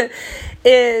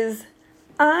 Is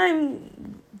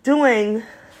I'm doing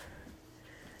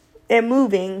and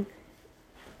moving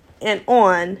and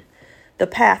on the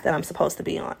path that I'm supposed to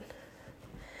be on.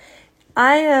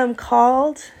 I am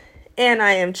called and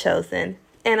I am chosen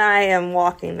and I am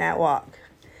walking that walk.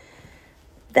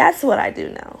 That's what I do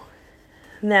know.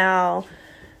 Now,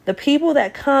 the people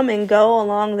that come and go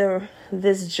along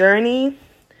this journey,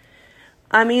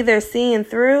 I'm either seeing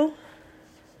through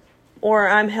or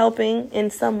I'm helping in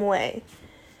some way.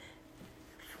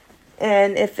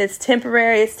 And if it's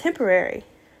temporary, it's temporary.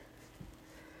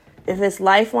 If it's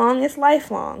lifelong, it's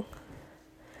lifelong.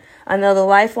 I know the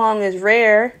lifelong is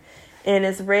rare, and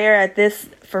it's rare at this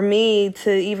for me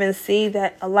to even see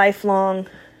that a lifelong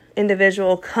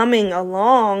individual coming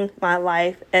along my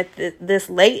life at this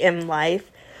late in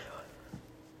life.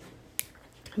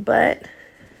 But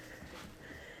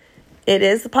it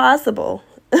is possible.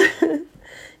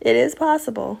 It is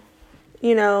possible,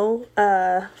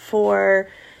 for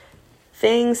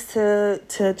things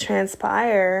to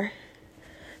transpire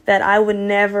that I would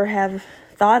never have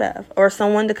thought of, or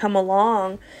someone to come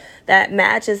along that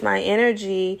matches my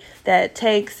energy, that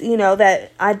takes,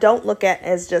 that I don't look at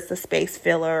as just a space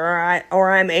filler,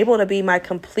 or I'm able to be my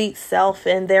complete self,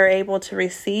 and they're able to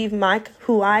receive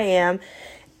who I am,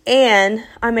 and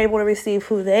I'm able to receive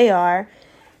who they are.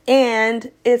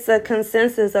 And it's a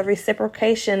consensus of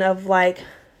reciprocation of like,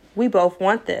 we both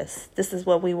want this. This is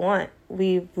what we want.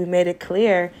 We made it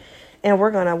clear, and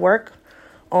we're going to work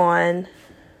on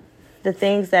the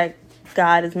things that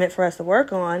God is meant for us to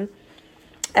work on,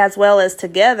 as well as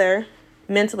together,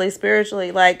 mentally,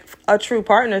 spiritually, like a true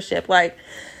partnership. Like,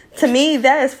 to me,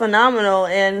 that is phenomenal.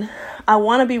 And I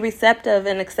want to be receptive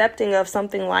and accepting of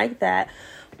something like that.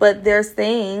 But there's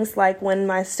things like when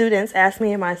my students ask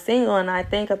me, am I single? And I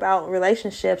think about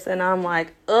relationships and I'm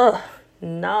like,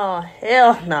 no,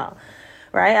 hell no.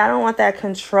 Right? I don't want that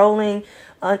controlling,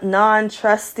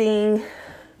 non-trusting,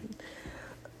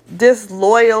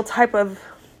 disloyal type of,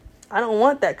 I don't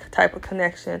want that type of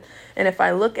connection. And if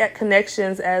I look at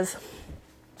connections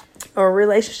or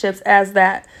relationships as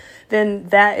that, then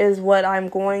that is what I'm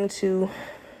going to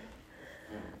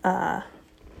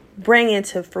bring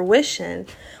into fruition,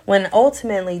 when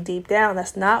ultimately deep down,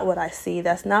 that's not what I see.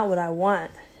 That's not what I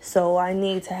want. So I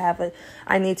need to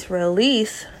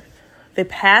release the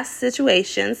past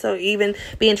situation. So even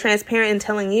being transparent and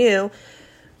telling you,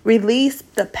 release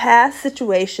the past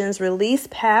situations, release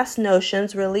past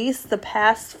notions, release the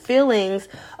past feelings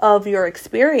of your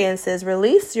experiences,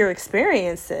 release your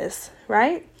experiences,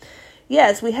 right?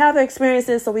 Yes, we have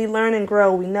experiences, so we learn and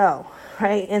grow, we know,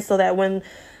 right? And so that when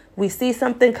we see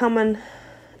something coming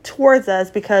towards us,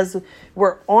 because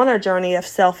we're on a journey of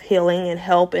self-healing and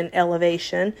help and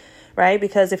elevation, right?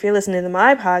 Because if you're listening to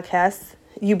my podcast,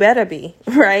 you better be,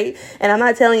 right? And I'm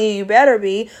not telling you better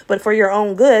be, but for your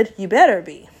own good, you better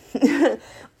be.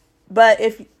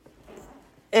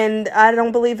 And I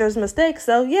don't believe there's mistakes,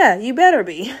 so yeah, you better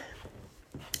be.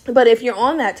 But if you're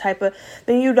on that type of,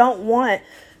 then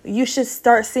you should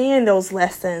start seeing those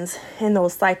lessons and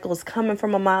those cycles coming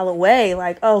from a mile away.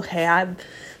 Like, okay,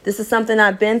 this is something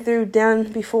I've been through,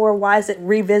 done before. Why is it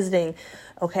revisiting?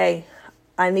 Okay,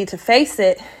 I need to face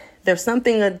it. There's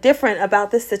something different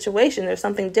about this situation. There's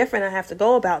something different. I have to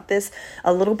go about this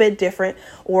a little bit different,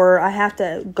 or I have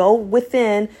to go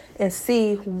within and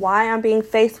see why I'm being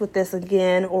faced with this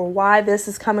again, or why this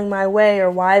is coming my way, or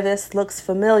why this looks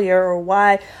familiar, or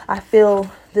why I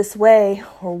feel this way,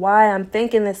 or why I'm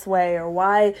thinking this way, or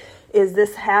why is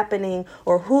this happening,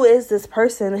 or who is this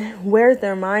person? Where's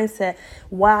their mindset?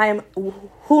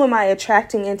 Who am I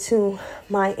attracting into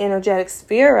my energetic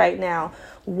sphere right now?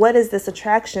 What is this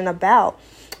attraction about?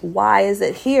 Why is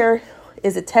it here?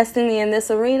 Is it testing me in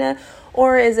this arena,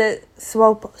 or is it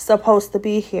supposed to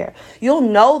be here? You'll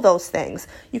know those things.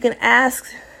 You can ask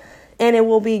and it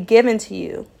will be given to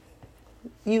you.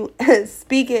 You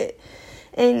speak it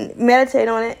and meditate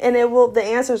on it, and the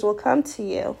answers will come to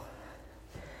you.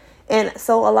 And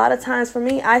so a lot of times for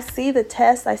me, I see the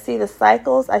tests, I see the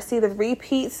cycles, I see the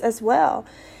repeats as well.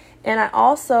 And I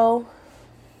also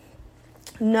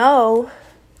know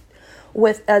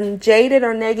with a jaded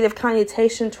or negative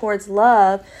connotation towards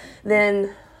love,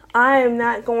 then I am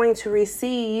not going to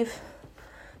receive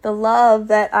the love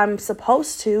that I'm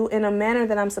supposed to in a manner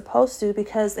that I'm supposed to,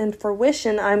 because in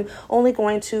fruition, I'm only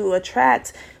going to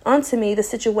attract unto me the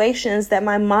situations that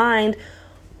my mind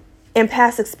and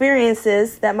past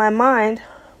experiences that my mind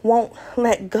won't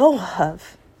let go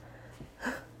of.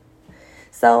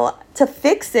 So to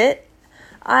fix it,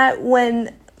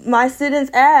 when my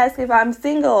students ask if I'm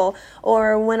single,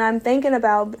 or when I'm thinking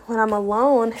about when I'm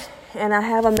alone and I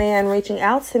have a man reaching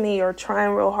out to me or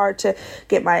trying real hard to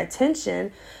get my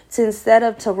attention, to instead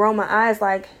of to roll my eyes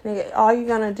like, nigga, all you're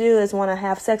going to do is want to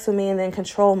have sex with me and then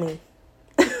control me.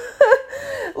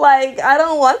 Like, I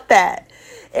don't want that.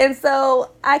 And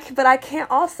so I can't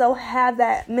also have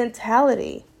that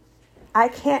mentality. I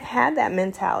can't have that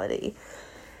mentality.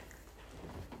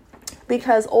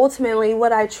 Because ultimately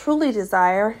what I truly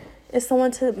desire is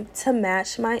someone to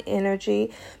match my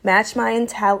energy, match my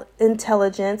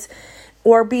intelligence,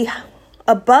 or be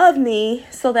above me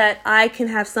so that I can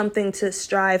have something to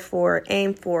strive for,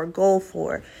 aim for, goal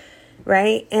for,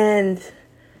 right? And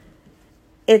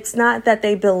it's not that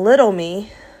they belittle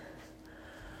me,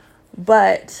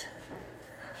 but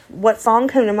what song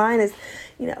came to mind is,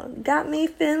 got me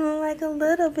feeling like a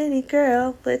little bitty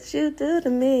girl, what you do to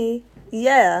me.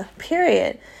 Yeah,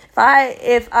 period.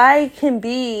 If I can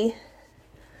be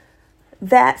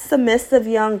that submissive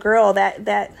young girl,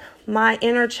 that my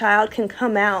inner child can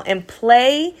come out and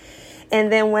play,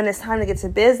 and then when it's time to get to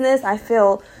business, I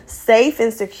feel safe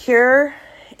and secure,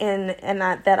 and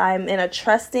that I'm in a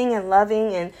trusting and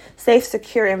loving and safe,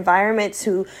 secure environment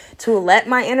to let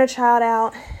my inner child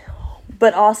out,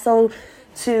 but also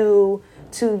to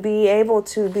be able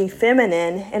to be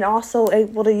feminine and also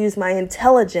able to use my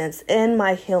intelligence and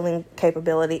my healing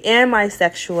capability and my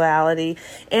sexuality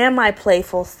and my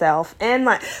playful self and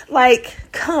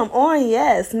come on,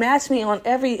 yes, match me on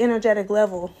every energetic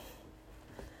level,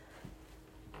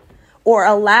 or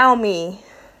allow me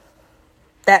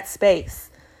that space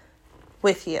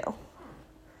with you.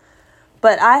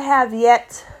 But I have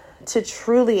yet to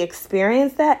truly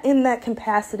experience that in that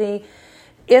capacity.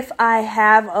 If I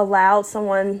have allowed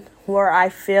someone where I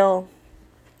feel,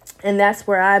 and that's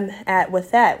where I'm at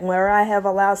with that, where I have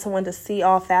allowed someone to see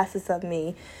all facets of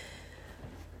me,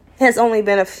 has only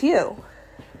been a few.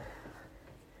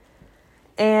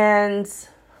 And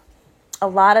a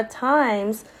lot of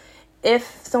times,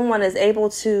 if someone is able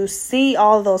to see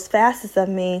all of those facets of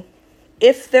me,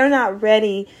 if they're not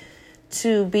ready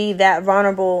to be that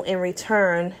vulnerable in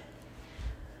return,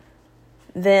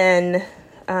 then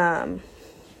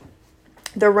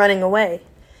they're running away.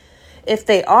 If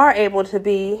they are able to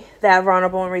be that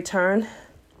vulnerable in return,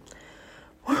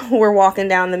 we're walking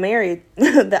down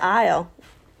the aisle.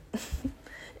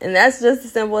 And that's just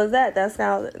as simple as that. That's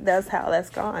how that's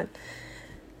gone.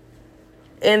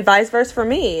 And vice versa for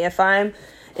me. If I'm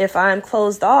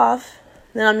closed off,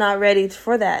 then I'm not ready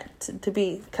for that to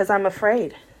be, because I'm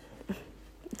afraid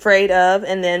of,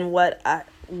 and then what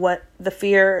the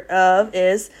fear of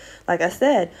is, like I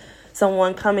said,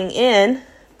 someone coming in,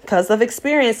 because of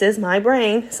experiences, my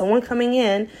brain, someone coming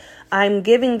in, I'm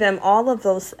giving them all of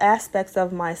those aspects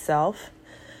of myself.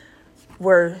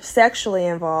 We're sexually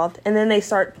involved, and then they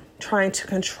start trying to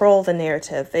control the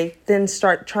narrative. They then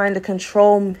start trying to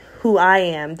control who I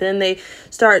am. Then they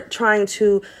start trying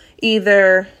to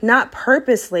either not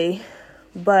purposely,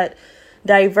 but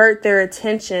divert their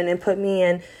attention and put me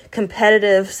in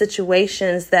competitive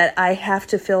situations that I have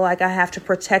to feel like I have to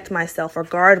protect myself or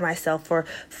guard myself or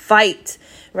fight,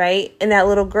 right? And that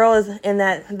little girl is in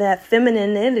that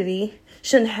femininity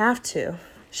shouldn't have to.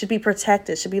 Should be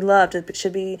protected, should be loved, it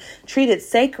should be treated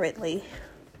sacredly.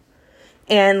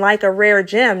 And like a rare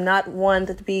gem, not one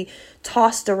to be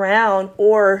tossed around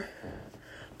or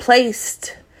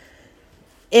placed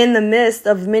in the midst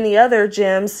of many other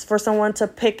gems for someone to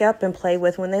pick up and play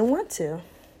with when they want to.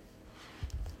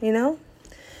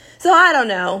 So I don't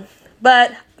know.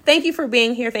 But thank you for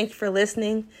being here. Thank you for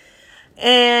listening.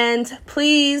 And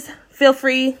please feel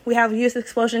free. We have Youth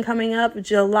Explosion coming up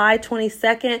July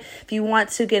 22nd. If you want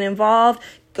to get involved,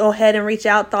 go ahead and reach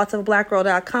out,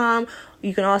 thoughtsofablackgirl.com.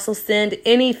 You can also send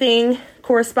anything,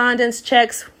 correspondence,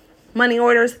 checks, Money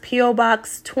orders, P.O.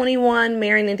 Box 21,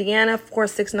 Marion, Indiana,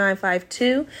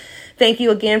 46952. Thank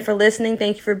you again for listening.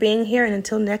 Thank you for being here. And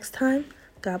until next time,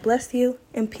 God bless you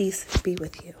and peace be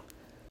with you.